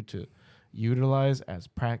for you to utilize as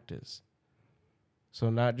practice. So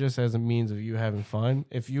not just as a means of you having fun.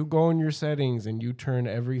 If you go in your settings and you turn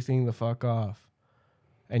everything the fuck off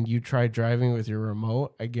and you try driving with your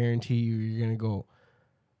remote, I guarantee you're going to go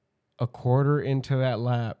a quarter into that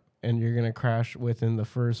lap and you're going to crash within the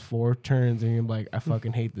first 4 turns and you're like, I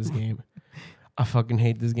fucking hate this game. I fucking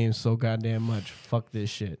hate this game so goddamn much. Fuck this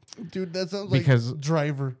shit. Dude, that sounds like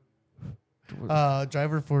Driver.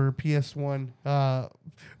 Driver for PS1.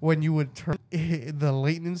 When you would turn the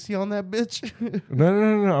latency on that bitch.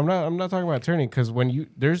 No. I'm not talking about turning because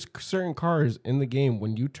there's certain cars in the game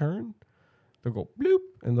when you turn, they'll go bloop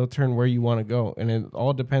and they'll turn where you want to go, and it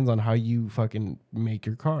all depends on how you fucking make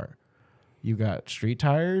your car. You got street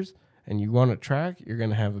tires and you want a track, you're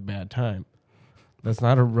gonna have a bad time. That's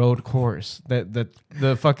not a road course. That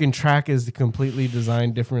the fucking track is completely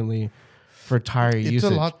designed differently for tire usage. It's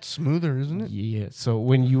a lot smoother, isn't it? Yeah. So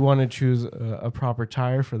when you want to choose a proper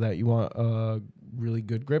tire for that, you want a really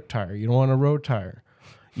good grip tire. You don't want a road tire.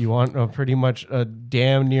 You want pretty much a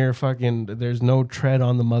damn near fucking. There's no tread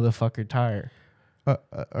on the motherfucker tire. All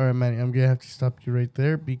right, Manny. I'm gonna have to stop you right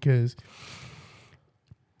there because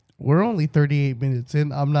we're only 38 minutes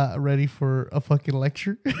in. I'm not ready for a fucking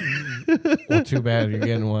lecture. Well, too bad you're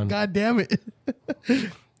getting one. God damn it.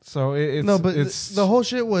 So it's the whole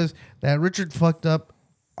shit was that Richard fucked up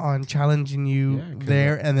on challenging you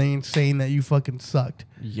there and then saying that you fucking sucked.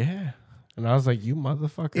 Yeah. And I was like, you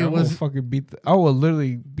motherfucker, I will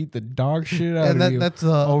literally beat the dog shit out of you that's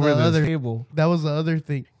over the the table. That was the other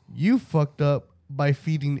thing. You fucked up by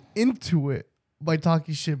feeding into it, by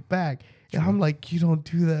talking shit back. And I'm like, you don't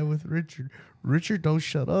do that with Richard. Richard, don't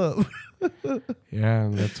shut up. Yeah,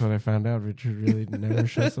 and that's what I found out. Richard really never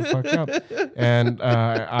shuts the fuck up. And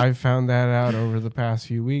I found that out over the past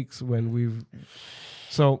few weeks when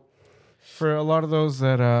So, for a lot of those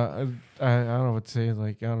that, I don't know what to say,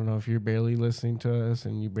 like, I don't know if you're barely listening to us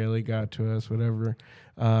and you barely got to us, whatever.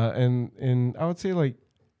 And I would say, like,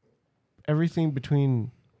 everything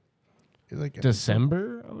between... Like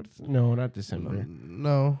December? No, not December.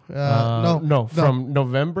 No. From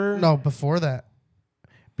November? No, before that.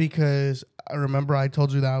 because I remember I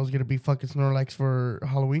told you that I was gonna be fucking Snorlax for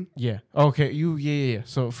Halloween. Yeah. Okay. Yeah.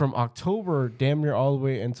 So from October, damn near all the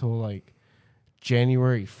way until like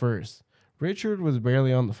January 1st, Richard was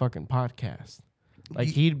barely on the fucking podcast. Like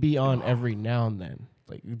he'd be on every now and then,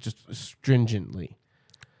 like just stringently.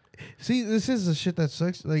 See, this is the shit that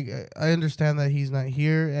sucks. Like, I understand that he's not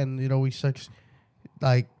here, and it always sucks,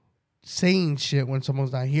 like, saying shit when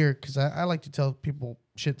someone's not here, because I like to tell people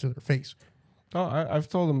shit to their face. Oh, I've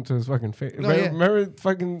told him to his fucking face. No, yeah. Remember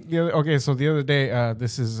fucking the other... Okay, so the other day,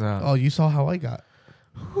 this is... oh, you saw how I got.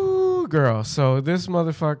 Whoo, girl. So this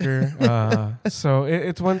motherfucker... so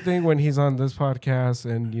it's one thing when he's on this podcast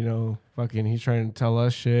and, you know, fucking he's trying to tell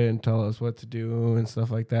us shit and tell us what to do and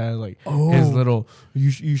stuff like that. Like, his little...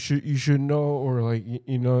 You should know, or like,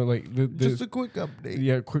 you know, like... Just a quick update.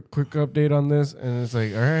 Yeah, quick update on this. And it's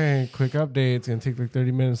like, all right, quick update. It's going to take like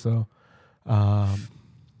 30 minutes, though.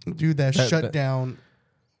 Dude, that shut down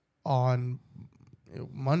on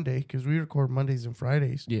Monday, because we record Mondays and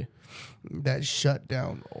Fridays. Yeah. That shut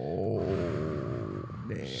down. Oh,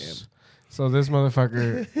 damn. So this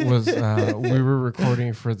motherfucker was, we were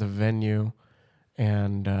recording for the venue,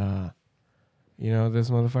 and, you know, this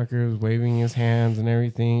motherfucker was waving his hands and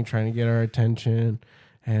everything, trying to get our attention.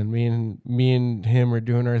 And me and him are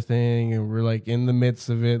doing our thing, and we're like in the midst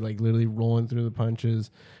of it, like literally rolling through the punches.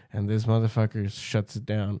 And this motherfucker shuts it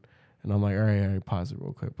down. And I'm like, all right, pause it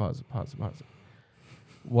real quick. Pause it.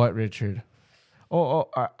 What, Richard?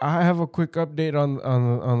 I have a quick update on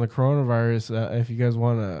the coronavirus. If you guys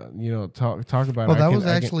want to, you know, talk about it. Oh, that was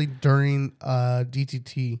actually during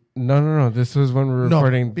DTT. No. This was when we were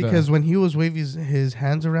recording. Because when he was waving his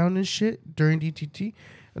hands around and shit during DTT,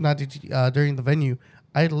 not DTT, during the venue,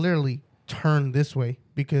 I literally turned this way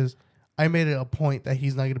because I made it a point that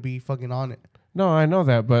he's not going to be fucking on it. No, I know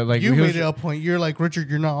that, but like you made it a point. You're like, Richard,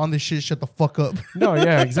 you're not on this shit. Shut the fuck up. No,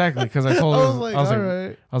 yeah, exactly. Because I told him,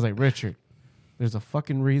 I was like, Richard, there's a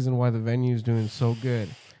fucking reason why the venue's doing so good,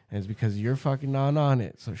 and it's because you're fucking not on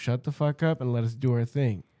it. So shut the fuck up and let us do our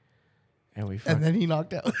thing. And then he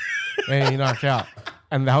knocked out.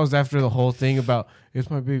 And that was after the whole thing about it's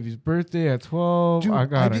my baby's birthday at 12. Dude, I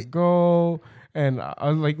gotta go. And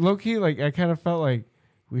I was like, low key, like I kind of felt like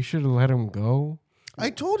we should have let him go. I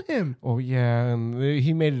told him. Oh, yeah, and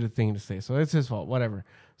he made it a thing to say, so it's his fault, whatever.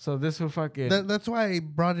 So this will fucking... That's why I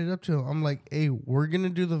brought it up to him. I'm like, hey, we're going to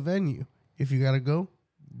do the venue. If you got to go,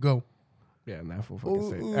 go. Yeah, and that will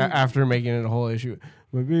fucking say. After making it a whole issue,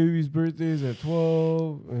 my baby's birthday is at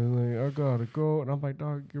 12, and like, I got to go. And I'm like,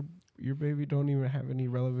 dog, your baby don't even have any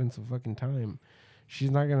relevance of fucking time. She's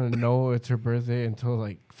not going to know it's her birthday until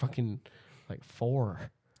like fucking like 4.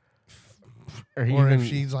 Or if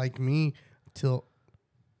she's like me, till...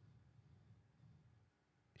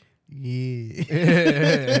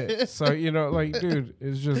 Yeah. So, you know, like, dude,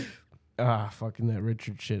 it's just fucking that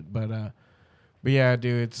Richard shit. But yeah,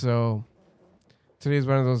 dude, so today's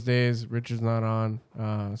one of those days. Richard's not on.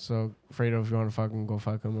 So Fredo, if you want to fucking go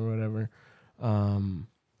fuck him or whatever.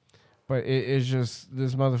 But it's just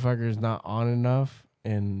this motherfucker is not on enough,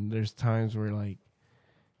 and there's times where like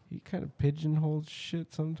he kind of pigeonholes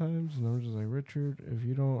shit sometimes, and I'm just like, Richard, if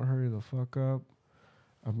you don't hurry the fuck up,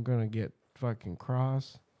 I'm gonna get fucking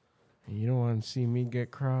cross. And you don't want to see me get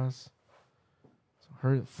cross. So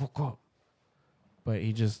hurry the fuck up. But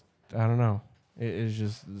he just, I don't know. It's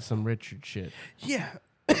just some Richard shit. Yeah.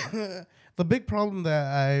 The big problem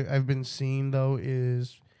that I've been seeing, though,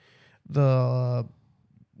 is I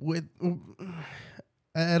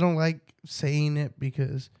don't like saying it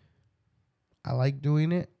because I like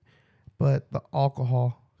doing it, but the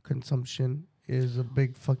alcohol consumption is a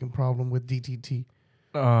big fucking problem with DTT.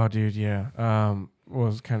 Oh, dude, yeah.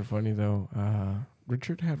 Was kind of funny though.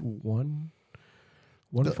 Richard had one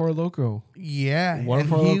Four Loko. Yeah, one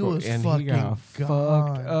Four Loko, and he got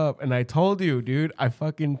fucked up. And I told you, dude. I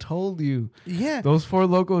fucking told you. Yeah, those Four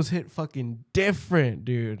Lokos hit fucking different,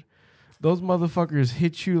 dude. Those motherfuckers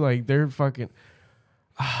hit you like they're fucking.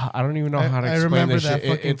 I don't even know how to explain this. I remember that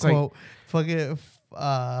fucking it's quote. Like, fucking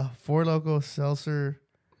Four Loko seltzer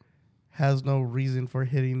has no reason for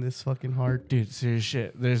hitting this fucking hard. Dude, serious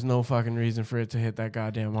shit. There's no fucking reason for it to hit that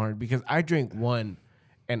goddamn hard because I drank one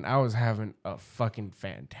and I was having a fucking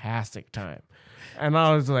fantastic time. And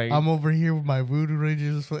I was like... I'm over here with my Voodoo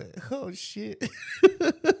Rangers. Like, oh, shit.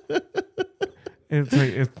 It's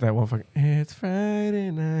like, it's that one fucking... It's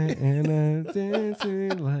Friday night and I'm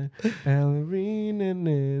dancing like ballerina.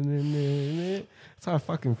 That's how I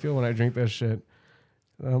fucking feel when I drink that shit.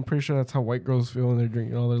 I'm pretty sure that's how white girls feel when they're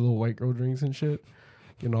drinking all their little white girl drinks and shit.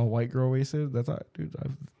 Getting all white girl wasted. That's how, dude.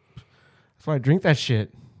 That's why I drink that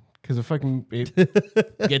shit. Because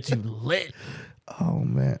it gets you lit. Oh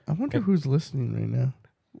man, I wonder who's listening right now.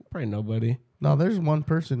 Probably nobody. No, there's one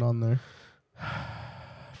person on there.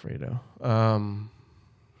 Fredo.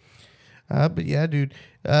 But yeah, dude.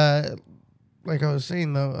 Like I was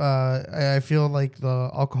saying though, I feel like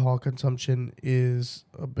the alcohol consumption is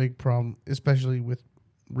a big problem, especially with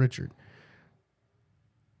Richard.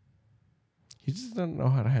 He just doesn't know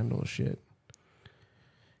how to handle shit.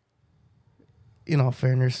 In all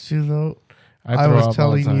fairness, too, though, I throw was up all the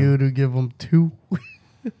telling time. you to give him 2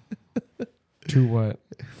 2 what?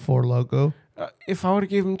 for Loco. If I would have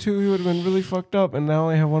gave him 2, he would have been really fucked up, and now I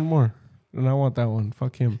only have 1 more. And I want that one.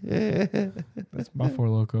 Fuck him. That's my 4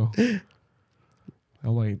 Loco.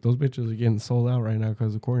 I'm like, those bitches are getting sold out right now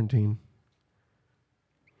because of quarantine.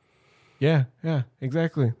 Yeah,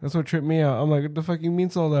 exactly. That's what tripped me out. I'm like, what the fuck you mean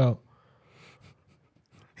sold out?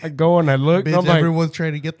 I go and I look. Bitch, and I'm everyone's like,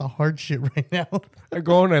 trying to get the hard shit right now. I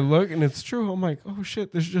go and I look, and it's true. I'm like, oh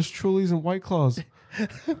shit, there's just Trulies and White Claws.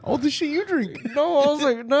 All the shit you drink. No, I was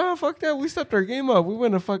like, nah, fuck that. We stepped our game up. We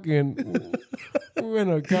went a goddamn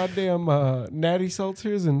Natty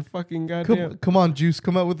Seltzers and fucking goddamn. Come on, Juice.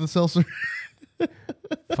 Come out with the seltzer.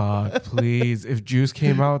 Fuck, please. If Juice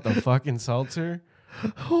came out with a fucking seltzer,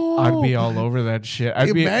 I'd be all over that shit. I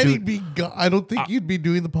don't think you'd be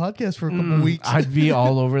doing the podcast for a couple weeks. I'd be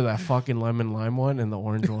all over that fucking lemon lime one and the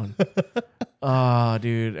orange one.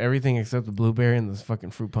 Dude, everything except the blueberry and this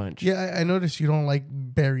fucking fruit punch. Yeah, I noticed you don't like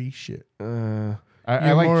berry shit. I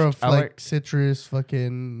You're like more of I like citrus,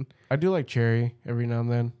 fucking. I do like cherry every now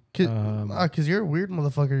and then. Cause you're a weird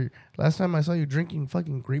motherfucker. Last time I saw you drinking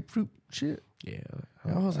fucking grapefruit shit. Yeah,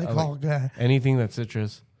 I was like, oh god. Anything that's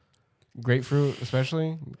citrus, grapefruit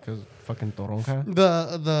especially because fucking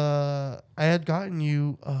toronja. I had gotten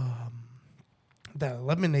you that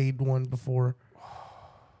lemonade one before.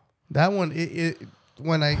 That one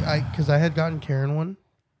when I because I had gotten Karen one,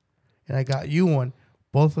 and I got you one.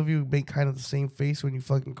 Both of you make kind of the same face when you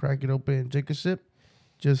fucking crack it open and take a sip.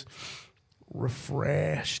 Just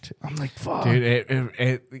refreshed. I'm like, fuck. Dude,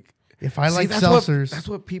 if I like seltzers. That's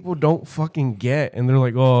what people don't fucking get. And they're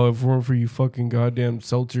like, oh, if it weren't for you fucking goddamn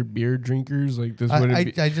seltzer beer drinkers, like this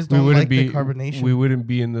wouldn't be. I just don't like the carbonation. We wouldn't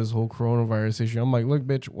be in this whole coronavirus issue. I'm like, look,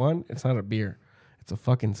 bitch, 1, it's not a beer. It's a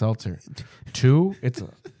fucking seltzer. 2, it's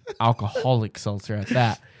an alcoholic seltzer at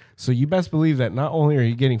that. So you best believe that not only are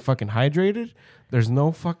you getting fucking hydrated, there's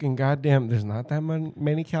no fucking goddamn, there's not that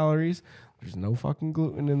many calories. There's no fucking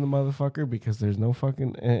gluten in the motherfucker because there's no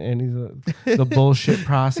fucking any of the bullshit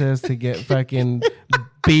process to get fucking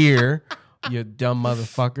beer, you dumb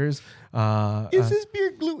motherfuckers. Is this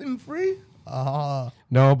beer gluten free?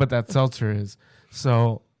 No, but that seltzer is.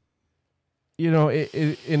 So, you know, it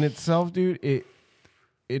in itself, dude,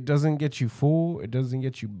 it doesn't get you full. It doesn't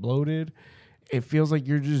get you bloated. It feels like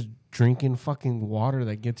you're just drinking fucking water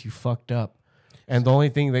that gets you fucked up. And the only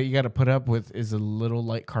thing that you got to put up with is a little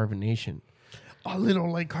light carbonation. A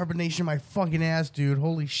little light carbonation, my fucking ass, dude.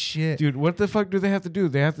 Holy shit. Dude, what the fuck do they have to do?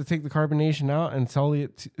 They have to take the carbonation out and sell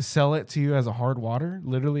it to you as a hard water?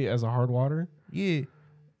 Literally as a hard water? Yeah.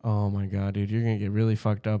 Oh my God, dude. You're going to get really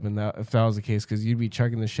fucked up if that was the case because you'd be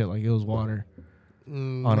chugging the shit like it was water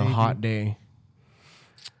on a hot day.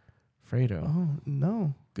 Fredo. Oh,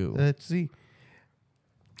 no. Goo. Let's see.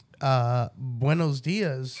 Buenos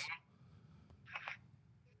dias.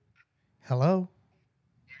 Hello.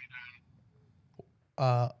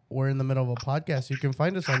 We're in the middle of a podcast. You can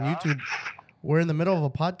find us on YouTube. We're in the middle of a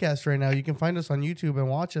podcast right now. You can find us on YouTube and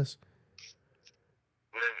watch us.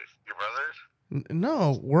 Your brothers?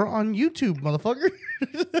 No, we're on YouTube, motherfucker.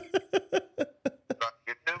 On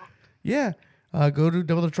YouTube? Yeah. Go to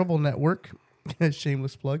Double the Trouble Network.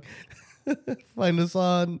 Shameless plug. Find us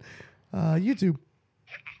on YouTube.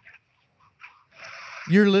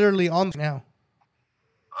 You're literally on now.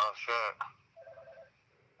 Oh, shit.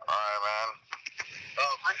 All right, man.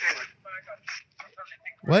 Oh, appreciate it.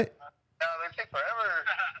 What? No, they take forever.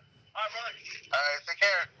 All right, take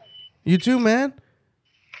care. You too, man.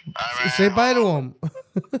 All right, man. Say bye to him.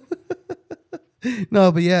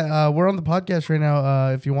 No, but yeah, we're on the podcast right now.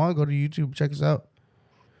 If you want, go to YouTube. Check us out.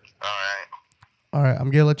 All right. All right, I'm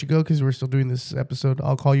going to let you go because we're still doing this episode.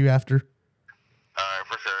 I'll call you after. All right,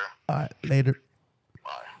 for sure. All right, later.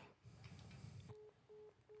 Bye.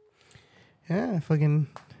 Yeah, fucking,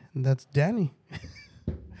 that's Danny.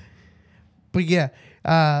 But yeah,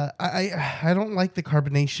 I don't like the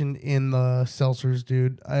carbonation in the seltzers,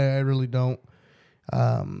 dude. I really don't.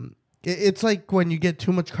 It's like when you get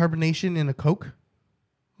too much carbonation in a Coke,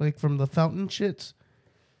 like from the fountain shits.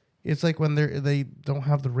 It's like when they don't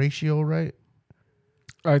have the ratio right.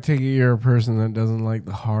 I take it you're a person that doesn't like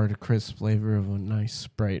the hard, crisp flavor of a nice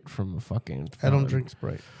Sprite from a fucking fountain. I don't drink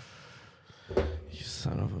Sprite. You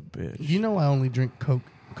son of a bitch. You know I only drink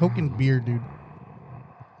Coke and beer, dude.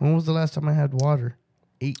 When was the last time I had water?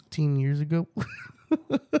 18 years ago.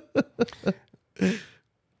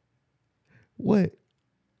 What?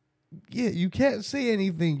 Yeah, you can't say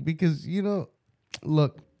anything because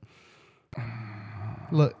look.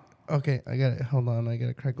 Okay, I got it. Hold on, I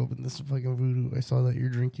gotta crack open this fucking voodoo. I saw that you're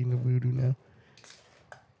drinking the voodoo now.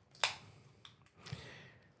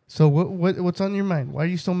 So what's on your mind? Why are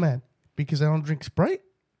you so mad? Because I don't drink Sprite?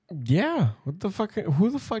 Yeah. What the fuck? Who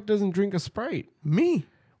the fuck doesn't drink a Sprite? Me.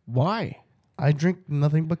 Why? I drink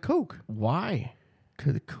nothing but Coke. Why?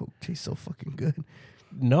 Because the Coke tastes so fucking good.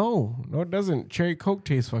 No, it doesn't. Cherry Coke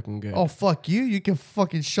tastes fucking good. Oh, fuck you. You can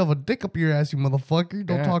fucking shove a dick up your ass, you motherfucker.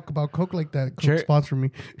 Don't talk about Coke like that. Coke sponsor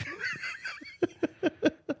me.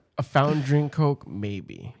 A fountain drink Coke,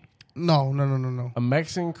 maybe. No. A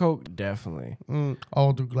Mexican Coke, definitely.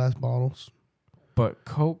 I'll do glass bottles. But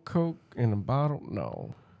Coke in a bottle,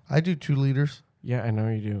 no. I do 2 liters. Yeah, I know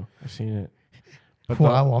you do. I've seen it. But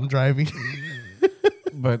wow, I'm driving.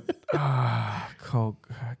 But Coke,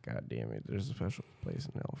 god damn it, there's a special place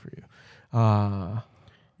in hell for you.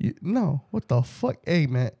 No, what the fuck? Hey,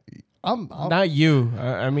 man, I'm not you.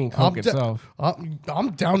 I mean Coke itself.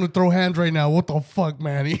 I'm down to throw hands right now. What the fuck,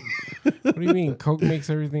 Manny? What do you mean? Coke makes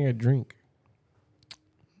everything I drink.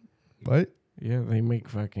 What? Yeah, they make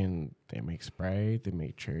Sprite, they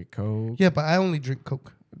make Cherry Coke. Yeah, but I only drink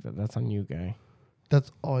Coke. That's on you, guy.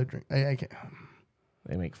 That's all I drink. I can't.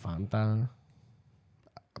 They make Fanta.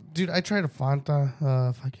 Dude, I tried a Fanta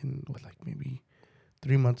maybe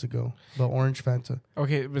 3 months ago. The orange Fanta.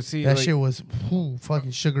 Okay, but see... That shit was fucking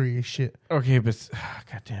sugary as shit. Okay, but...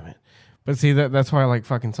 God damn it. But see, that's why I like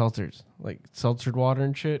fucking seltzers. Like seltzered water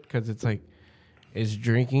and shit. Because it's like... It's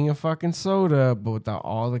drinking a fucking soda, but without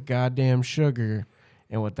all the goddamn sugar.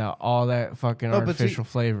 And without all that fucking artificial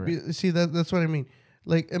flavor. See, that's what I mean.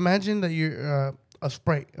 Like, imagine that you're... a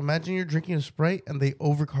Sprite. Imagine you're drinking a Sprite and they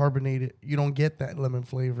overcarbonate it. You don't get that lemon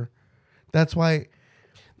flavor. That's why.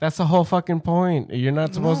 That's the whole fucking point. You're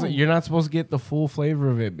not supposed to get the full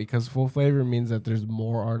flavor of it because full flavor means that there's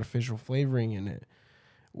more artificial flavoring in it.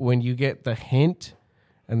 When you get the hint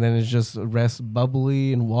and then it's just rest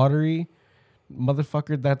bubbly and watery,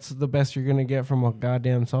 motherfucker, that's the best you're gonna get from a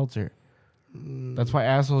goddamn seltzer. That's why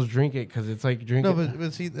assholes drink it because it's like drinking. No,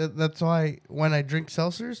 but see, that's why when I drink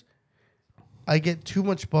seltzers, I get too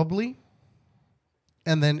much bubbly,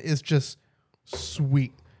 and then it's just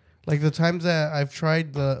sweet. Like the times that I've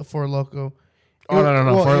tried the Four Loko. Oh,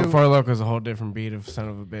 no. Four Loko is a whole different beat of son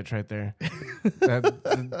of a bitch right there.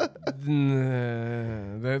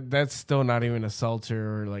 That's still not even a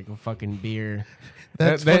seltzer or like a fucking beer.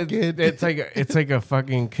 It's like a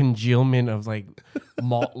fucking congealment of like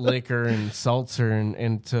malt liquor and seltzer and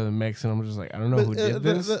into the mix. And I'm just like, I don't know who did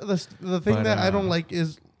this. The thing that I don't like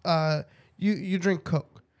is you drink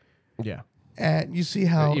Coke. Yeah. And you see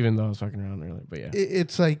how... Even though I was fucking around earlier, but yeah.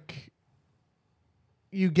 It's like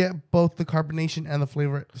you get both the carbonation and the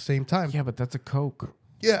flavor at the same time. Yeah, but that's a Coke.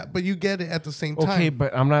 Yeah, but you get it at the same time. Okay,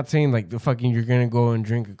 but I'm not saying like the fucking you're going to go and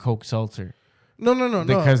drink a Coke seltzer. No.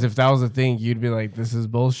 Because if that was the thing, you'd be like, this is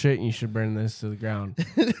bullshit and you should burn this to the ground.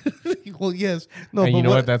 Well, yes. No, and you know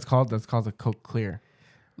what that's called? That's called a Coke Clear.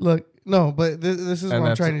 Look, no, but this is what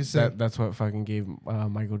I'm trying to say. That's what fucking gave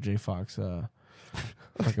Michael J. Fox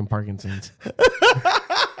fucking Parkinson's.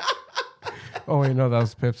 Oh, wait, no, that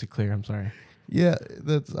was Pepsi Clear. I'm sorry. Yeah,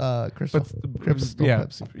 that's Crystal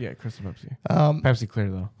Pepsi. Yeah, Crystal Pepsi. Pepsi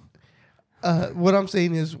Clear, though. What I'm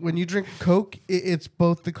saying is when you drink Coke, it's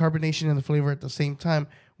both the carbonation and the flavor at the same time.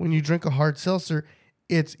 When you drink a hard seltzer,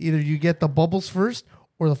 it's either you get the bubbles first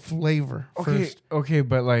or the flavor first. Okay,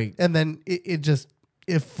 but like... And then it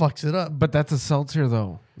fucks it up. But that's a seltzer,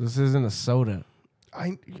 though. This isn't a soda.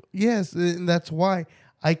 Yes, and that's why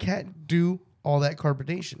I can't do all that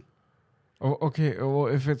carbonation. Oh, okay. Well,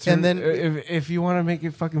 if it's... And then... If you want to make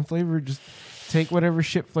it fucking flavored, just take whatever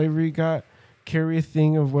shit flavor you got, carry a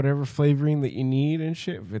thing of whatever flavoring that you need and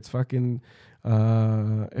shit. If it's fucking...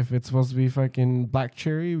 if it's supposed to be fucking black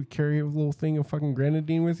cherry, carry a little thing of fucking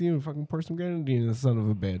grenadine with you and fucking pour some grenadine in the son of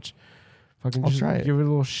a bitch. Fucking I'll try it. Give it a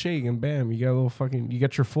little shake and bam, you got a little fucking... You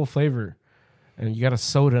got your full flavor. And you got a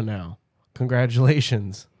soda now.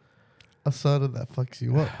 Congratulations. A soda that fucks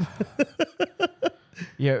you up.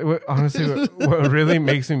 Yeah, honestly, what really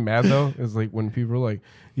makes me mad, though, is like when people are like,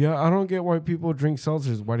 yeah, I don't get why people drink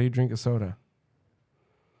seltzers. Why do you drink a soda?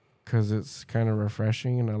 Because it's kind of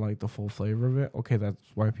refreshing and I like the full flavor of it. Okay, that's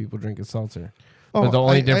why people drink a seltzer. Oh, but the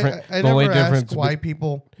only never ask why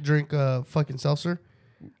people drink a fucking seltzer.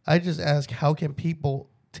 I just ask, how can people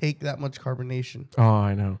take that much carbonation? Oh,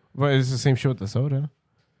 I know. But it's the same shit with the soda.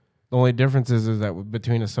 The only difference is that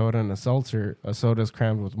between a soda and a seltzer is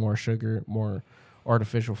crammed with more sugar, more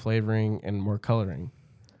artificial flavoring, and more coloring.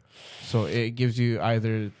 So it gives you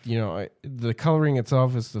either, the coloring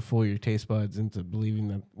itself is to fool your taste buds into believing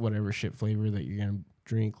that whatever shit flavor that you're going to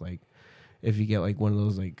drink, like if you get like one of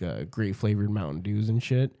those like grape flavored Mountain Dews and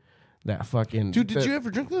shit, that fucking... Dude, did you ever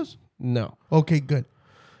drink those? No. Okay, good.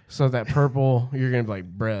 So that purple, you're gonna be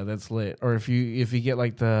like, bruh, that's lit. Or if you get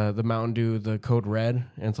like the Mountain Dew, the Code Red,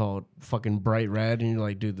 and it's all fucking bright red, and you're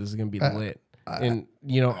like, dude, this is gonna be lit. And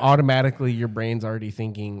automatically your brain's already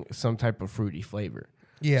thinking some type of fruity flavor.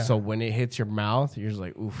 Yeah. So when it hits your mouth, you're just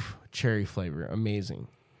like, oof, cherry flavor, amazing.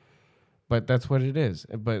 But that's what it is.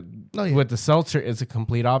 But with the seltzer, it's a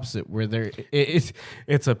complete opposite. Where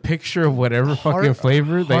it's a picture of whatever fucking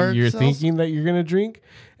flavor that you're thinking that you're gonna drink,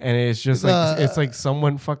 and it's just like it's like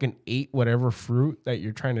someone fucking ate whatever fruit that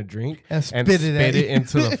you're trying to drink and spit it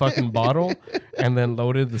into the fucking bottle, and then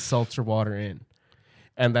loaded the seltzer water in,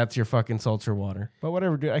 and that's your fucking seltzer water. But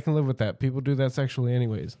whatever, dude, I can live with that. People do that sexually,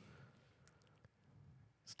 anyways.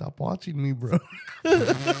 Stop watching me, bro.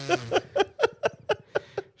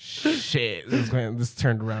 Shit, this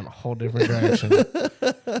turned around a whole different direction.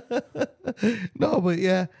 No, but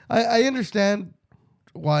yeah, I understand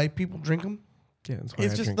why people drink them. Yeah, that's why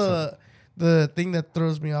it's I just drink the thing that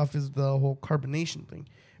throws me off is the whole carbonation thing,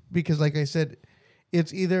 because like I said,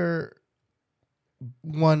 it's either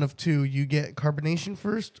one of two: you get carbonation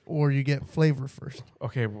first, or you get flavor first.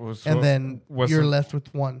 Okay, and then you're left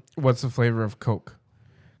with one. What's the flavor of Coke?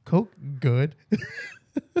 Coke, good.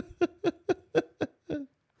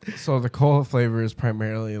 So the cola flavor is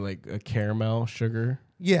primarily like a caramel sugar.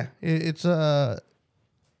 Yeah, it's that's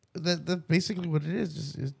basically what it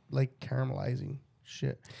is like caramelizing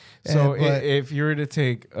shit. So if you were to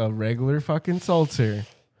take a regular fucking seltzer,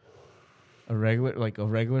 a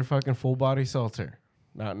regular fucking full body seltzer,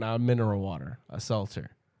 not mineral water, a seltzer,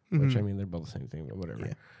 which I mean they're both the same thing, but whatever.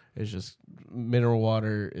 Yeah. It's just mineral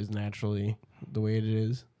water is naturally the way it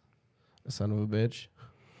is. A son of a bitch.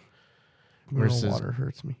 Mineral water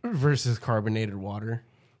hurts me. Versus carbonated water.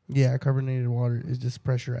 Yeah, carbonated water is just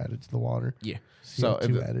pressure added to the water. Yeah.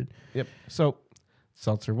 CO2 added. Yep. So,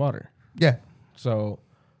 seltzer water. Yeah. So,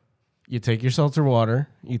 you take your seltzer water,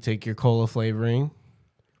 you take your cola flavoring,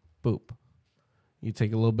 boop. You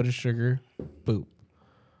take a little bit of sugar, boop.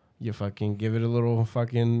 You fucking give it a little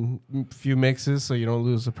fucking few mixes so you don't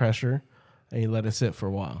lose the pressure, and you let it sit for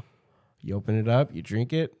a while. You open it up, you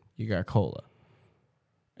drink it, you got cola.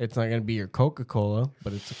 It's not going to be your Coca-Cola,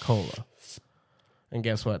 but it's a cola. And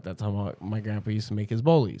guess what? That's how my grandpa used to make his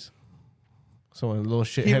bullies. So when little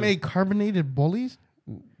shit... He made carbonated bullies?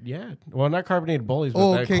 Yeah. Well, not carbonated bullies,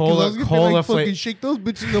 but that okay, cola fucking shake those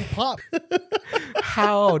bitches and pop.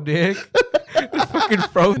 How, dick? It's fucking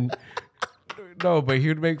frozen. No, but he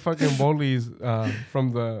would make fucking bullies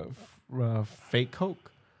from the fake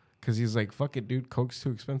Coke. Because he's like, fuck it, dude. Coke's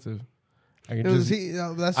too expensive. That's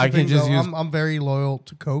the thing, though. I'm very loyal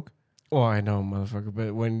to Coke. Oh, I know, motherfucker.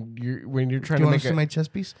 But when you're trying to make see my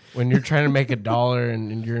chest piece, when you're trying to make $1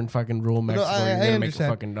 and you're in fucking rural Mexico, you're gonna make a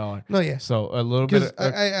fucking $1. No, yeah. So a little bit.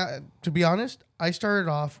 To be honest, I started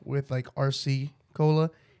off with like RC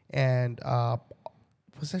Cola and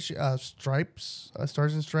what's that shit? Stripes,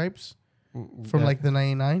 Stars and Stripes from like the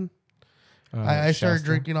 99. I started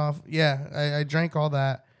drinking off. Yeah, I drank all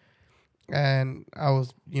that, and I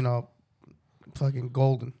was fucking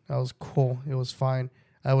golden. That was cool. It was fine.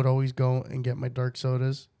 I would always go and get my dark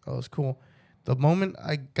sodas. That was cool. The moment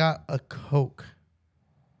I got a Coke,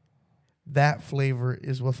 that flavor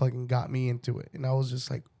is what fucking got me into it. And I was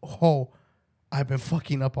just like, oh, I've been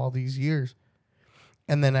fucking up all these years.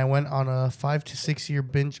 And then I went on a 5 to 6 year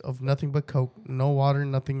binge of nothing but Coke. No water,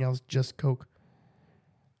 nothing else, just Coke.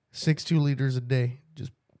 2 liters a day.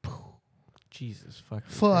 Just Jesus fucking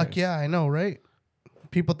fuck Christ. Yeah, I know, right?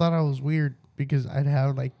 People thought I was weird because I'd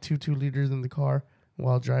have like 2 liters in the car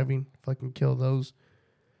while driving. Fucking kill those.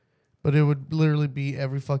 But it would literally be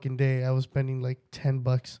every fucking day. I was spending like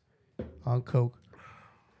 $10 on Coke.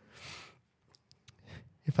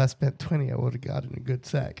 If I spent 20, I would have gotten a good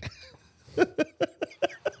sack.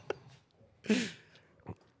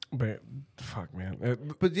 But fuck,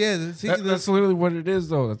 man. But yeah, that's literally what it is,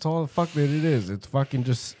 though. That's all the fuck that it is. It's fucking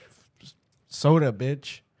just soda,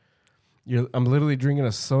 bitch. I'm literally drinking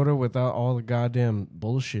a soda without all the goddamn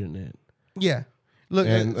bullshit in it. Yeah. Look,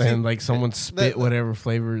 and like someone spit whatever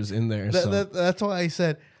flavor is in there. That's why I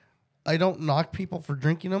said I don't knock people for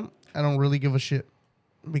drinking them. I don't really give a shit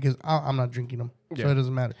because I'm not drinking them, so it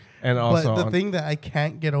doesn't matter. And also, but the thing that I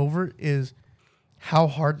can't get over is how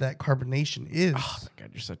hard that carbonation is. Oh my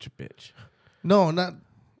god, you're such a bitch. No,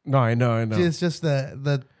 I know. It's just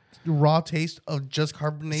the raw taste of just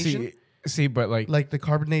carbonation. See, but Like the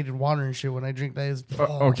carbonated water and shit. When I drink that, is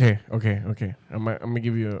okay. I'm gonna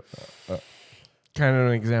give you a kind of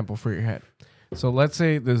an example for your head. So let's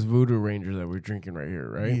say this Voodoo Ranger that we're drinking right here,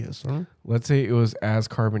 right? Yes, sir. Let's say it was as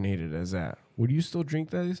carbonated as that. Would you still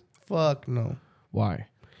drink these? Fuck no. Why?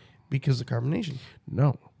 Because of carbonation.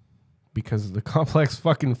 No. Because the complex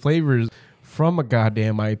fucking flavors from a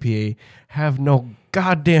goddamn IPA have no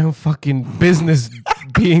goddamn fucking business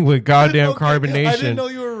being with goddamn carbonation. I didn't know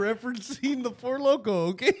you were referencing the Four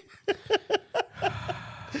Loko, okay?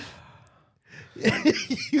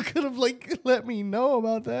 You could have let me know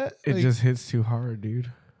about that. It just hits too hard,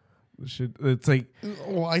 dude. It's like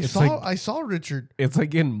well, I saw Richard. It's like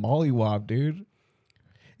getting mollywop, dude.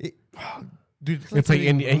 Dude, it's like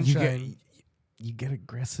and you get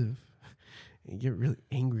aggressive. You get really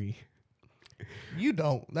angry. You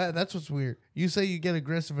don't. That's what's weird. You say you get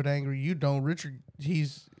aggressive and angry. You don't. Richard,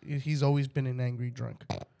 he's always been an angry drunk.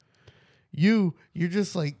 You're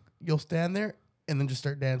just like, you'll stand there and then just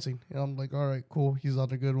start dancing. And I'm like, all right, cool. He's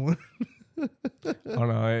on a good one. Oh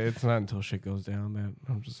no, it's not until shit goes down that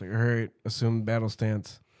I'm just like, all right, assume battle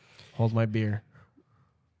stance. Hold my beer.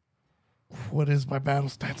 What is my battle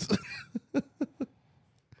stance?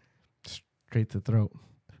 Straight to throat.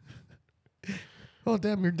 Oh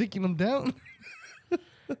damn, you're dicking them down.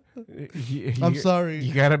 You I'm sorry.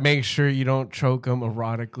 You got to make sure you don't choke them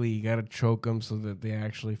erotically. You got to choke them so that they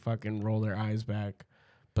actually fucking roll their eyes back,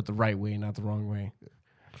 but the right way, not the wrong way.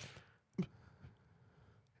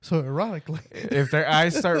 So erotically. If their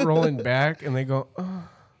eyes start rolling back and they go,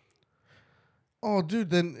 oh, dude,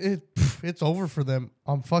 then it's over for them.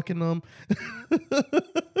 I'm fucking them.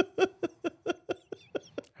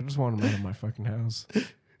 I just want them out of my fucking house.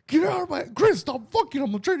 Get out of my... Chris, stop fucking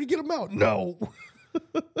them. I'm trying to get them out. No.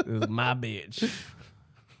 This is my bitch.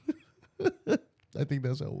 I think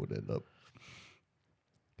that's how it would end up.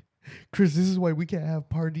 Chris, this is why we can't have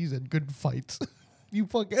parties and good fights. You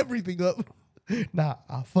fuck everything up. Nah,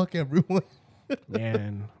 I'll fuck everyone.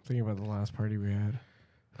 Man, thinking about the last party we had.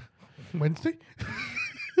 Wednesday?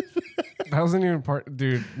 That wasn't even part...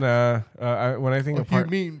 Dude, nah. When I think of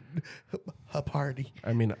party... You mean a party?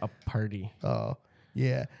 I mean a party. Oh,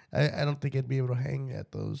 yeah. I don't think I'd be able to hang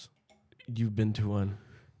at those. You've been to one.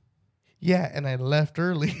 Yeah, and I left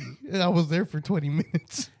early. And I was there for 20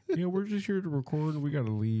 minutes. Yeah, we're just here to record. We got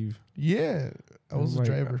to leave. Yeah, I was the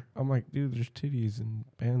driver. I'm like, dude, there's titties and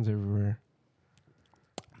bands everywhere.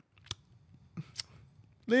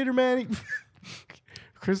 Later, Manny.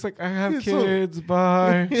 Chris, like, I have kids.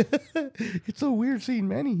 Bye. It's so weird seeing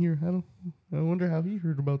Manny here. I wonder how he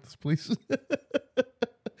heard about this place.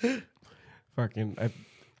 Fucking, I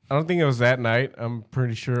don't think it was that night. I'm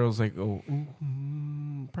pretty sure it was like,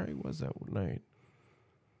 probably was that night.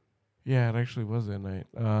 Yeah, it actually was that night.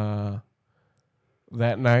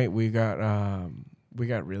 That night we got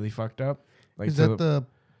really fucked up. Like, is that the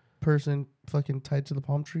person fucking tied to the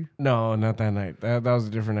palm tree? No, not that night. That was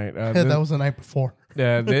a different night. That was the night before.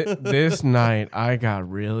 Yeah, this night I got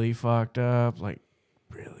really fucked up. Like,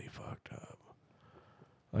 really fucked up.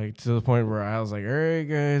 Like, to the point where I was like, all right,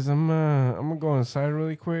 guys, I'm gonna go inside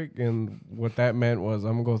really quick. And what that meant was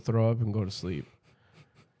I'm gonna go throw up and go to sleep.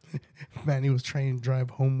 Manny was trying to drive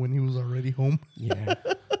home when he was already home. Yeah.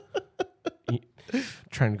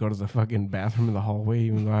 Trying to go to the fucking bathroom in the hallway,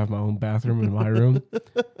 even though I have my own bathroom in my room.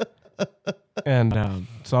 And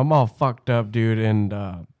so I'm all fucked up, dude.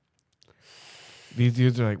 And these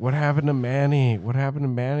dudes are like, what happened to Manny? What happened to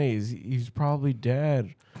Manny? He's probably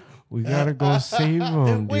dead. We gotta go save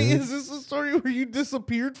him, Wait, dude. is this a story where you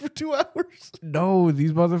disappeared for 2 hours? No,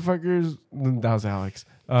 these motherfuckers... That was Alex.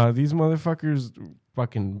 These motherfuckers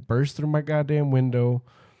fucking burst through my goddamn window,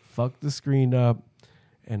 fucked the screen up,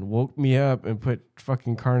 and woke me up and put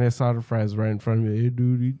fucking carne asada fries right in front of me. Hey,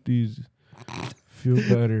 dude, eat these. Feel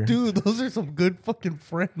better. Dude, those are some good fucking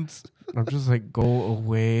friends. I'm just like, go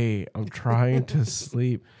away. I'm trying to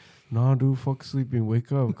sleep. Nah, dude, fuck sleeping.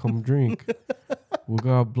 Wake up. Come drink. We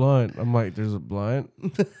got a blunt. I'm like, there's a blunt?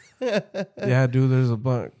 Yeah, dude, there's a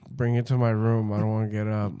blunt. Bring it to my room. I don't want to get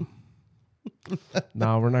up.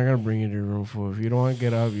 Nah, we're not going to bring you to your room, fool. If you don't want to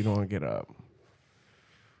get up, you don't want to get up.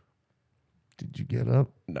 Did you get up?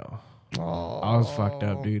 No. Oh, I was fucked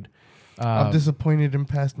up, dude. I'm disappointed in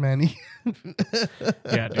past Manny.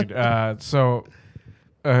 Yeah, dude. So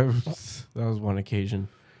that was one occasion.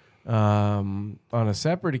 On a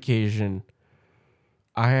separate occasion,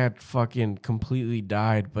 I had fucking completely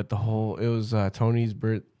died, but it was Tony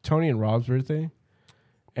and Rob's birthday.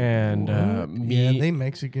 And me. Yeah, they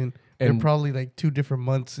Mexican. And they're probably like 2 different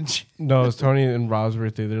months and shit. No, it's Tony and Rob's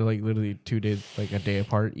birthday. They're like literally 2 days, like a day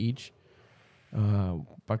apart each.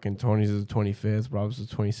 Fucking Tony's is the 25th. Rob's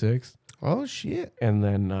the 26th. Oh shit! And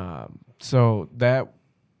then so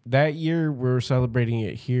that year we were celebrating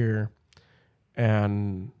it here,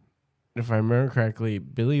 and if I remember correctly,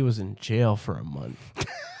 Billy was in jail for a month.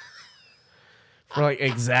 For like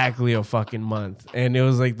exactly a fucking month. And it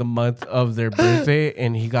was like the month of their birthday,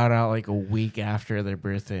 and he got out like a week after their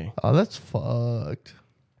birthday. Oh, that's fucked.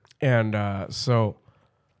 And so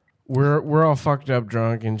we're all fucked up,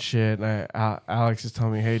 drunk and shit. And Alex is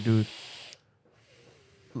telling me, "Hey, dude,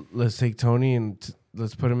 let's take Tony and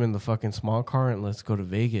let's put him in the fucking small car and let's go to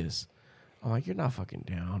Vegas." I'm like, "You're not fucking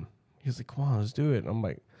down." He's like, "Come on, let's do it." I'm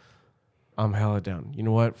like, "I'm hella down. You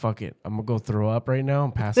know what? Fuck it. I'm gonna go throw up right now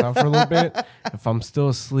and pass out for a little bit. If I'm still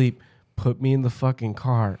asleep, put me in the fucking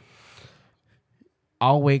car.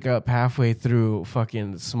 I'll wake up halfway through,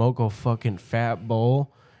 fucking smoke a fucking fat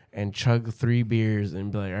bowl and chug 3 beers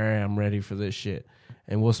and be like, all right, I'm ready for this shit.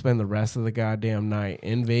 And we'll spend the rest of the goddamn night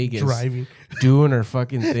in Vegas Driving. doing our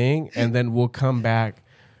fucking thing, and then we'll come back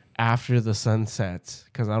after the sun sets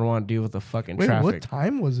because I don't want to deal with the fucking Wait, traffic." what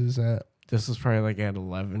time was this at? This was probably like at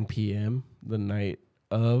 11 p.m. the night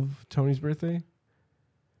of Tony's birthday,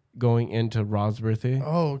 going into Rob's birthday,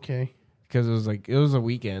 Oh, okay. because it was a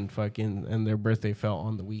weekend, fucking, and their birthday fell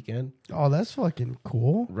on the weekend, Oh, that's fucking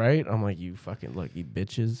cool. right? I'm like, you fucking lucky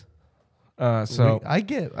bitches. So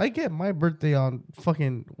Wait, I get my birthday on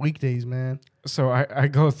fucking weekdays, man. so I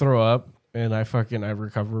go throw up and I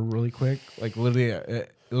recover really quick. Like literally,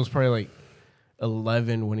 it was probably like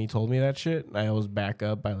 11 when he told me that shit. And I was back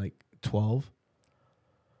up by like 12.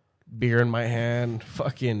 Beer in my hand,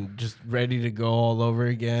 fucking just ready to go all over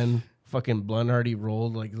again. Fucking blunt already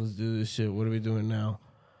rolled. Like, let's do this shit. What are we doing now?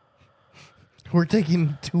 We're taking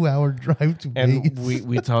a 2-hour drive to And Vegas.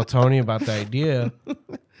 we tell Tony about the idea.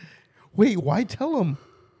 Wait, why tell him?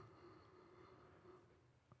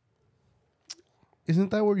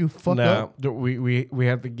 Isn't that where you fuck up? We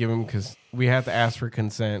have to give him because we have to ask for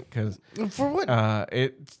consent because For what?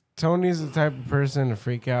 Tony's the type of person to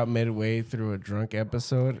freak out midway through a drunk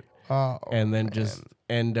episode and then just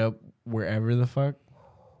end up wherever the fuck.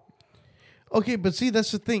 Okay, but see,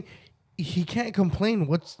 that's the thing. He can't complain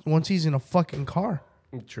once he's in a fucking car.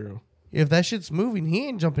 True. If that shit's moving, he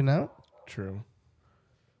ain't jumping out. True.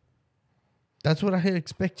 That's what I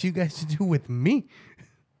expect you guys to do with me.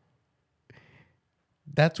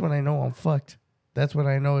 That's when I know I'm fucked. That's when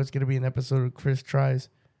I know it's going to be an episode of Chris Tries.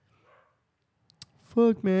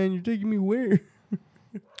 Fuck, man, you're taking me where?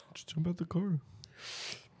 Just jump out the car.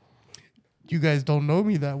 You guys don't know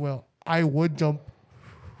me that well. I would jump.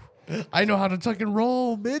 I know how to tuck and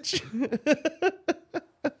roll, bitch.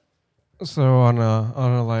 So on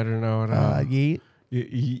a lighter note, Yeah.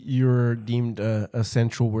 you were deemed a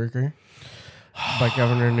essential worker by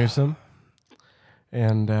Governor Newsom.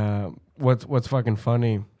 And what's fucking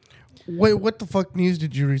funny? Wait, what the fuck news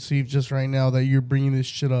did you receive just right now that you're bringing this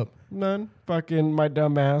shit up? None. Fucking my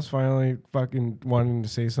dumb ass finally fucking wanting to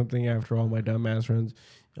say something after all my dumb ass runs.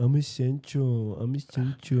 I'm essential.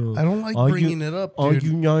 I don't like bringing it up, All dude.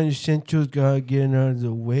 you non-essentials gotta get out of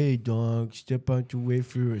the way, dog. Step out the way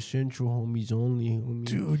for your essential homies only, homie.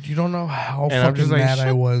 Dude, you don't know how And I'm fucking just like, mad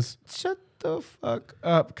I was. Shut the fuck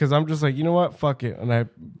up. Because I'm just like, you know what? Fuck it. And I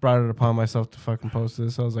brought it upon myself to fucking post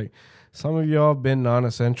this. I was like, some of y'all have been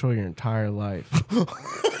non-essential your entire life.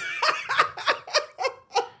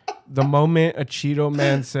 The moment a Cheeto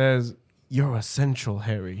man says, you're essential,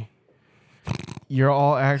 Harry, you're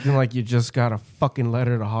all acting like you just got a fucking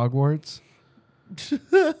letter to Hogwarts.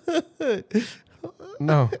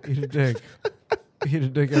 No, eat a dick. Eat a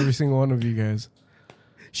dick, every single one of you guys.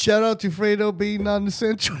 Shout out to Fredo being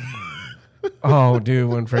non-essential. Oh, dude,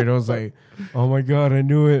 when Fredo's like, oh my God, I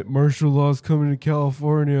knew it. Martial law's coming to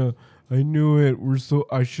California. I knew it.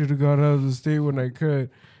 I should have got out of the state when I could.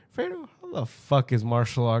 Fredo, how the fuck is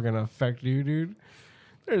martial law going to affect you, dude?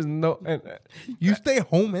 There's no... And, You stay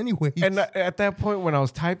home anyways. and at that point, when I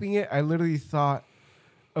was typing it, I literally thought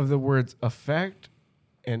of the words effect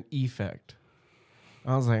and effect.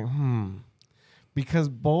 I was like, because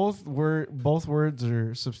both words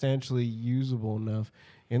are substantially usable enough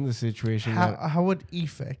in the situation. How would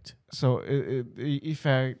effect? So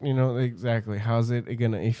effect, exactly. How's it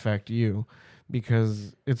going to affect you?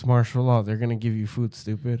 Because it's martial law. They're going to give you food,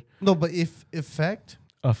 stupid. No, but if effect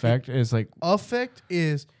Is like... effect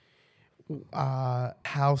is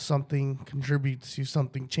how something contributes to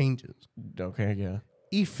something changes. Okay, yeah.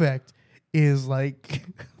 Effect is like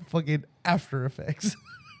fucking After Effects.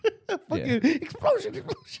 Fucking explosion.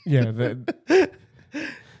 Yeah.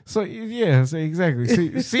 So exactly.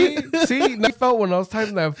 See, I felt when I was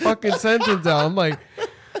typing that fucking sentence out. I'm like,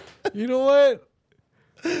 you know what?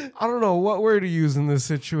 I don't know what word to use in this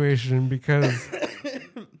situation because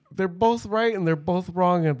they're both right and they're both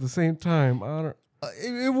wrong at the same time. I don't.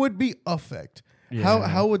 It would be affect. Yeah.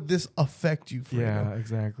 How would this affect you, Fredo? Yeah,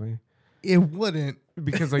 exactly. It wouldn't.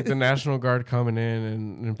 Because like the National Guard coming in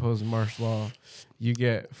and imposing martial law, you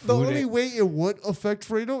get food. The only way it would affect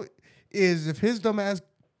Fredo is if his dumb ass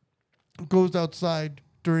goes outside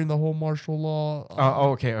during the whole martial law.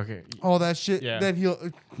 Okay. All that shit. Yeah. Then he'll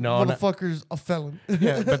motherfucker's a felon.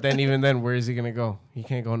 Yeah, but then even then, where is he gonna go? He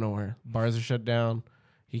can't go nowhere. Bars are shut down.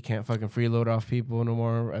 He can't fucking freeload off people no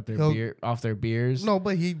more at their off their beers. No,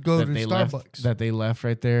 but he'd go to Starbucks. That they left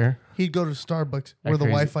right there. He'd go to Starbucks where the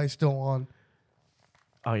Wi-Fi's still on.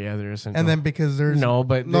 Oh yeah, they're essential. And then because there's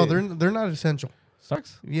they're not essential.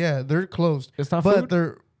 Sucks. Yeah, they're closed. It's not but food?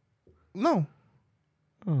 they're no.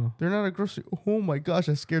 Oh. They're not a grocery. Oh my gosh,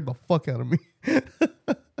 that scared the fuck out of me.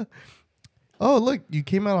 Oh, look, you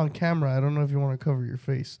came out on camera. I don't know if you want to cover your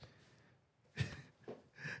face.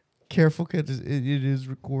 Careful, because it is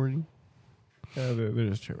recording. Yeah,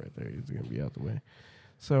 there's a chair right there. He's gonna be out the way.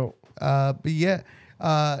 So, but yeah,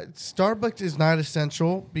 Starbucks is not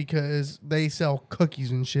essential because they sell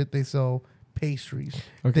cookies and shit. They sell pastries.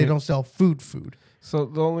 Okay. They don't sell food. So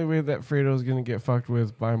the only way that Fredo's gonna get fucked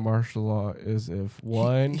with by martial law is if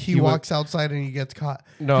one he walks outside and he gets caught.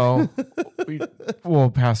 No,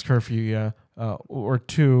 past curfew, yeah, or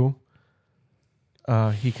two,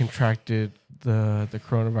 he contracted the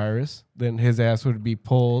coronavirus. Then his ass would be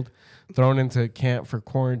pulled, thrown into camp for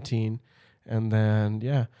quarantine, and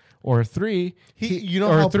then or three,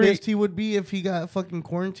 how pissed he would be if he got fucking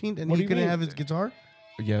quarantined and he couldn't have his guitar.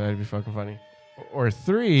 Yeah, that'd be fucking funny. Or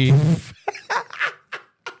three.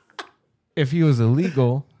 If he was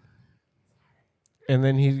illegal, and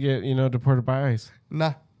then he'd get, deported by ICE.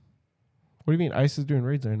 Nah. What do you mean? ICE is doing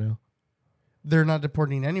raids right now. They're not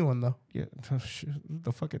deporting anyone, though. Yeah.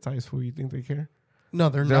 The fuck it's ICE. Who you think they care? No,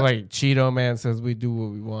 they're They're not. like, Cheeto Man says we do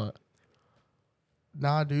what we want.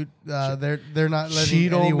 Nah, dude. They're not letting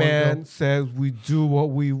Cheeto anyone Man go. says we do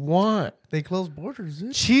what we want. They close borders,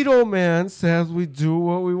 dude. Cheeto Man says we do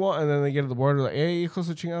what we want. And then they get to the border like, hey, hijos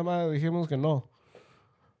de chingada madre, dijimos que no.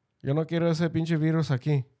 Yo no quiero ese pinche virus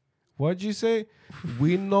aquí. What'd you say?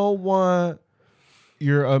 We don't want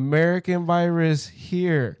your American virus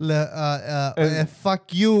here.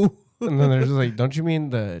 Fuck you. And then they're just like, don't you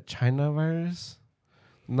mean the China virus?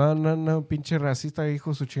 No, pinche racista,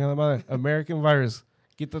 hijo su chingada madre. American virus.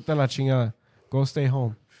 Quítate la chingada. Go stay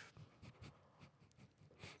home.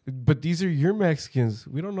 But these are your Mexicans.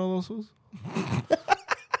 We don't know those fools.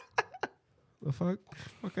 The fuck?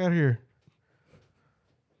 Fuck out of here.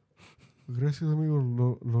 Gracias, amigo.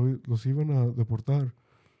 Los iban a deportar.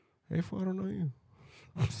 Hey, fool, I don't know you.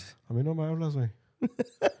 A mí no me hablas, güey.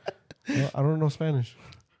 I don't know Spanish.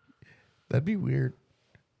 That'd be weird.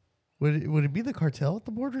 Would it be the cartel at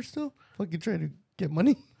the border still? Fucking trying to get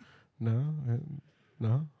money? No.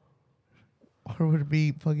 Or would it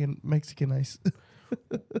be fucking Mexican ICE?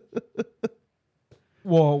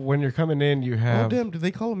 Well, when you're coming in, you have... Oh, damn. Do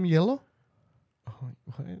they call them yellow? Oh,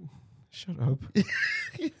 what? Shut up.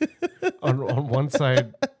 on one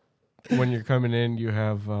side, when you're coming in, you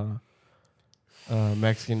have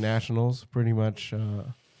Mexican nationals pretty much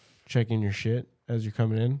checking your shit as you're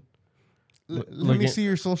coming in. Let me see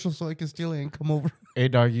your social so I can steal it and come over. Hey,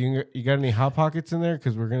 dog, you got any Hot Pockets in there?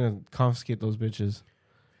 Because we're going to confiscate those bitches.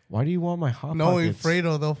 Why do you want my Hot No, Pockets?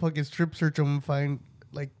 Fredo, they'll fucking strip search them and find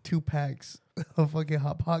like 2 packs of fucking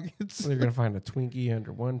Hot Pockets. They're going to find a Twinkie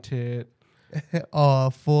under one tit.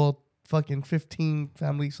 Full fucking 15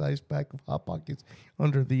 family-sized pack of Hot Pockets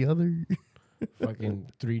under the other.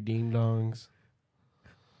 Fucking 3 ding-dongs.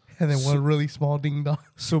 And then one really small ding-dong.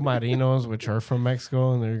 Submarinos, which are from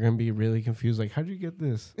Mexico, and they're going to be really confused. Like, how'd you get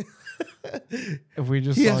this? If we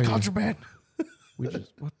just He saw has you. contraband. What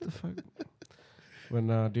the fuck? But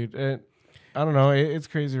no, dude, I don't know. It's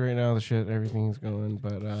crazy right now, the shit, everything's going.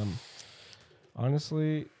 But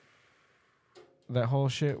honestly, that whole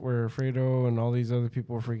shit where Fredo and all these other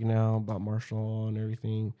people were freaking out about martial law and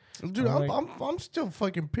everything. Dude, I'm still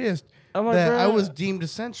fucking pissed I'm like, that I bruh. was deemed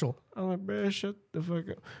essential. I'm like, bro, shut the fuck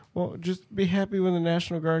up. Well, just be happy when the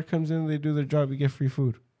National Guard comes in, they do their job, you get free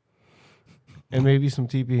food. And maybe some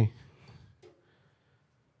TP.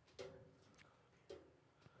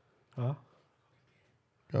 Huh?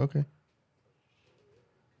 Okay.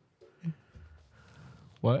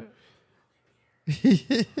 What?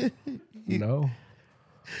 No.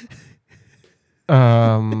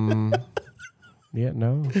 Yeah,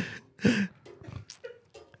 no.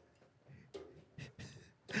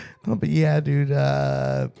 No, but yeah, dude.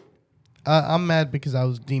 I'm mad because I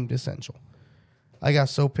was deemed essential. I got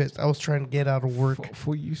so pissed. I was trying to get out of work.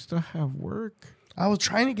 For you still have work. I was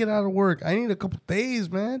trying to get out of work. I need a couple days,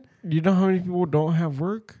 man. You know how many people don't have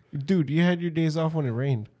work? Dude, you had your days off when it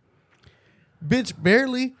rained. Bitch,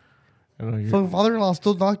 barely. I know Fucking father-in-law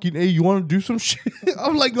still knocking. Hey, you want to do some shit?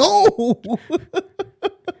 I'm like, no.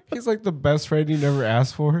 He's like the best friend you never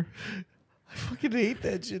asked for. I fucking hate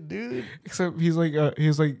that shit, dude. Except he's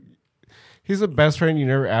the best friend you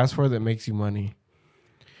never asked for that makes you money.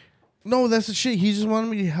 No, that's the shit. He just wanted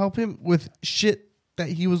me to help him with shit that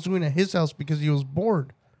he was doing at his house because he was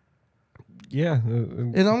bored. Yeah.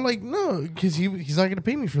 And I'm like, no, because he's not going to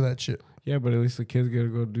pay me for that shit. Yeah, but at least the kids got to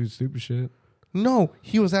go do stupid shit. No,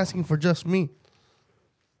 he was asking for just me.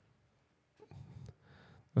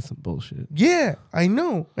 That's some bullshit. Yeah, I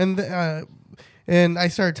know. And I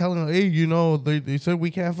started telling him, hey, you know, they said we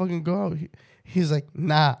can't fucking go out. He's like,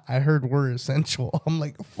 nah, I heard we're essential. I'm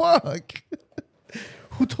like, fuck.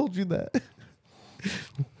 Who told you that?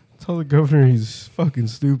 Tell the governor he's fucking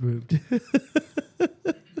stupid.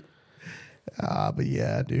 But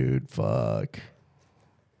yeah, dude, fuck.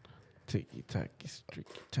 Ticky tacky,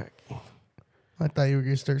 streaky tacky. I thought you were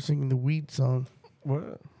going to start singing the weed song.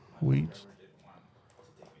 What? Weeds.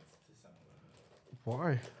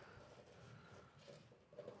 Why?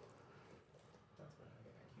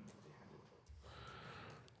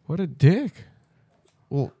 What a dick.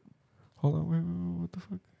 Well, Hold on, wait, what the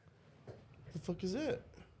fuck? the fuck is it?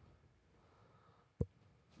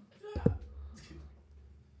 Where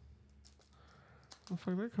the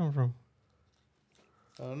fuck did that come from?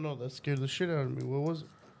 I don't know. That scared the shit out of me. What was it?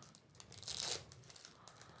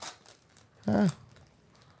 Ah.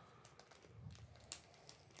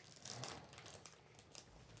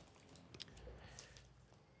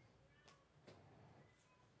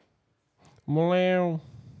 Meow.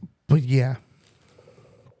 But yeah.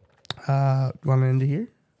 You want to end it here?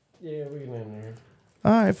 Yeah, we can end here.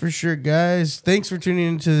 All right, for sure, guys. Thanks for tuning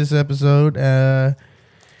into this episode.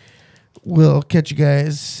 We'll catch you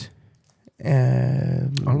guys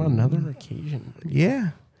On another occasion.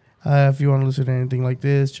 Yeah. If you want to listen to anything like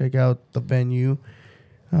this, check out the venue,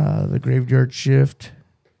 the Graveyard Shift,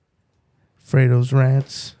 Fredo's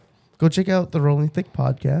Rants. Go check out the Rolling Thick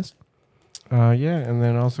podcast. Yeah, and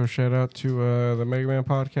then also shout out to the Mega Man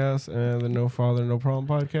podcast and the No Father, No Problem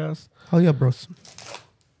podcast. Oh, yeah, bros.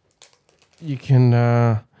 You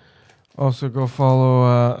can also go follow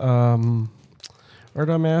our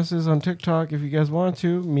dumbasses on TikTok if you guys want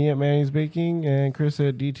to. Me at Manny's Baking and Chris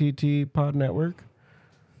at DTT Pod Network.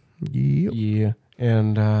 Yep. Yeah.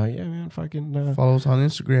 And yeah, man, fucking Follow us on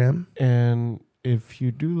Instagram. And if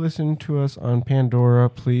you do listen to us on Pandora,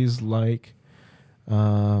 please like,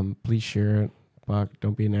 please share it. Fuck,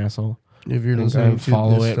 don't be an asshole. If you're And listening to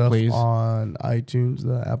follow this it, stuff please. on iTunes,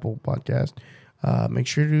 the Apple podcast, make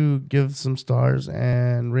sure to give some stars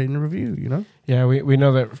and rate and review, you know? Yeah, we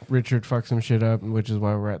know that Richard fucked some shit up, which is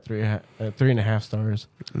why we're at 3.5 stars.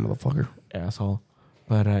 Motherfucker. Asshole.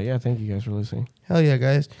 But yeah, thank you guys for listening. Hell yeah,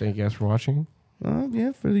 guys. Thank you guys for watching.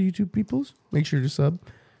 Yeah, for the YouTube peoples, make sure to sub.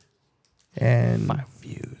 And 5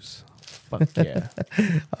 views. Fuck yeah.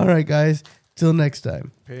 all right, guys. Till next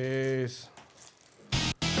time. Peace.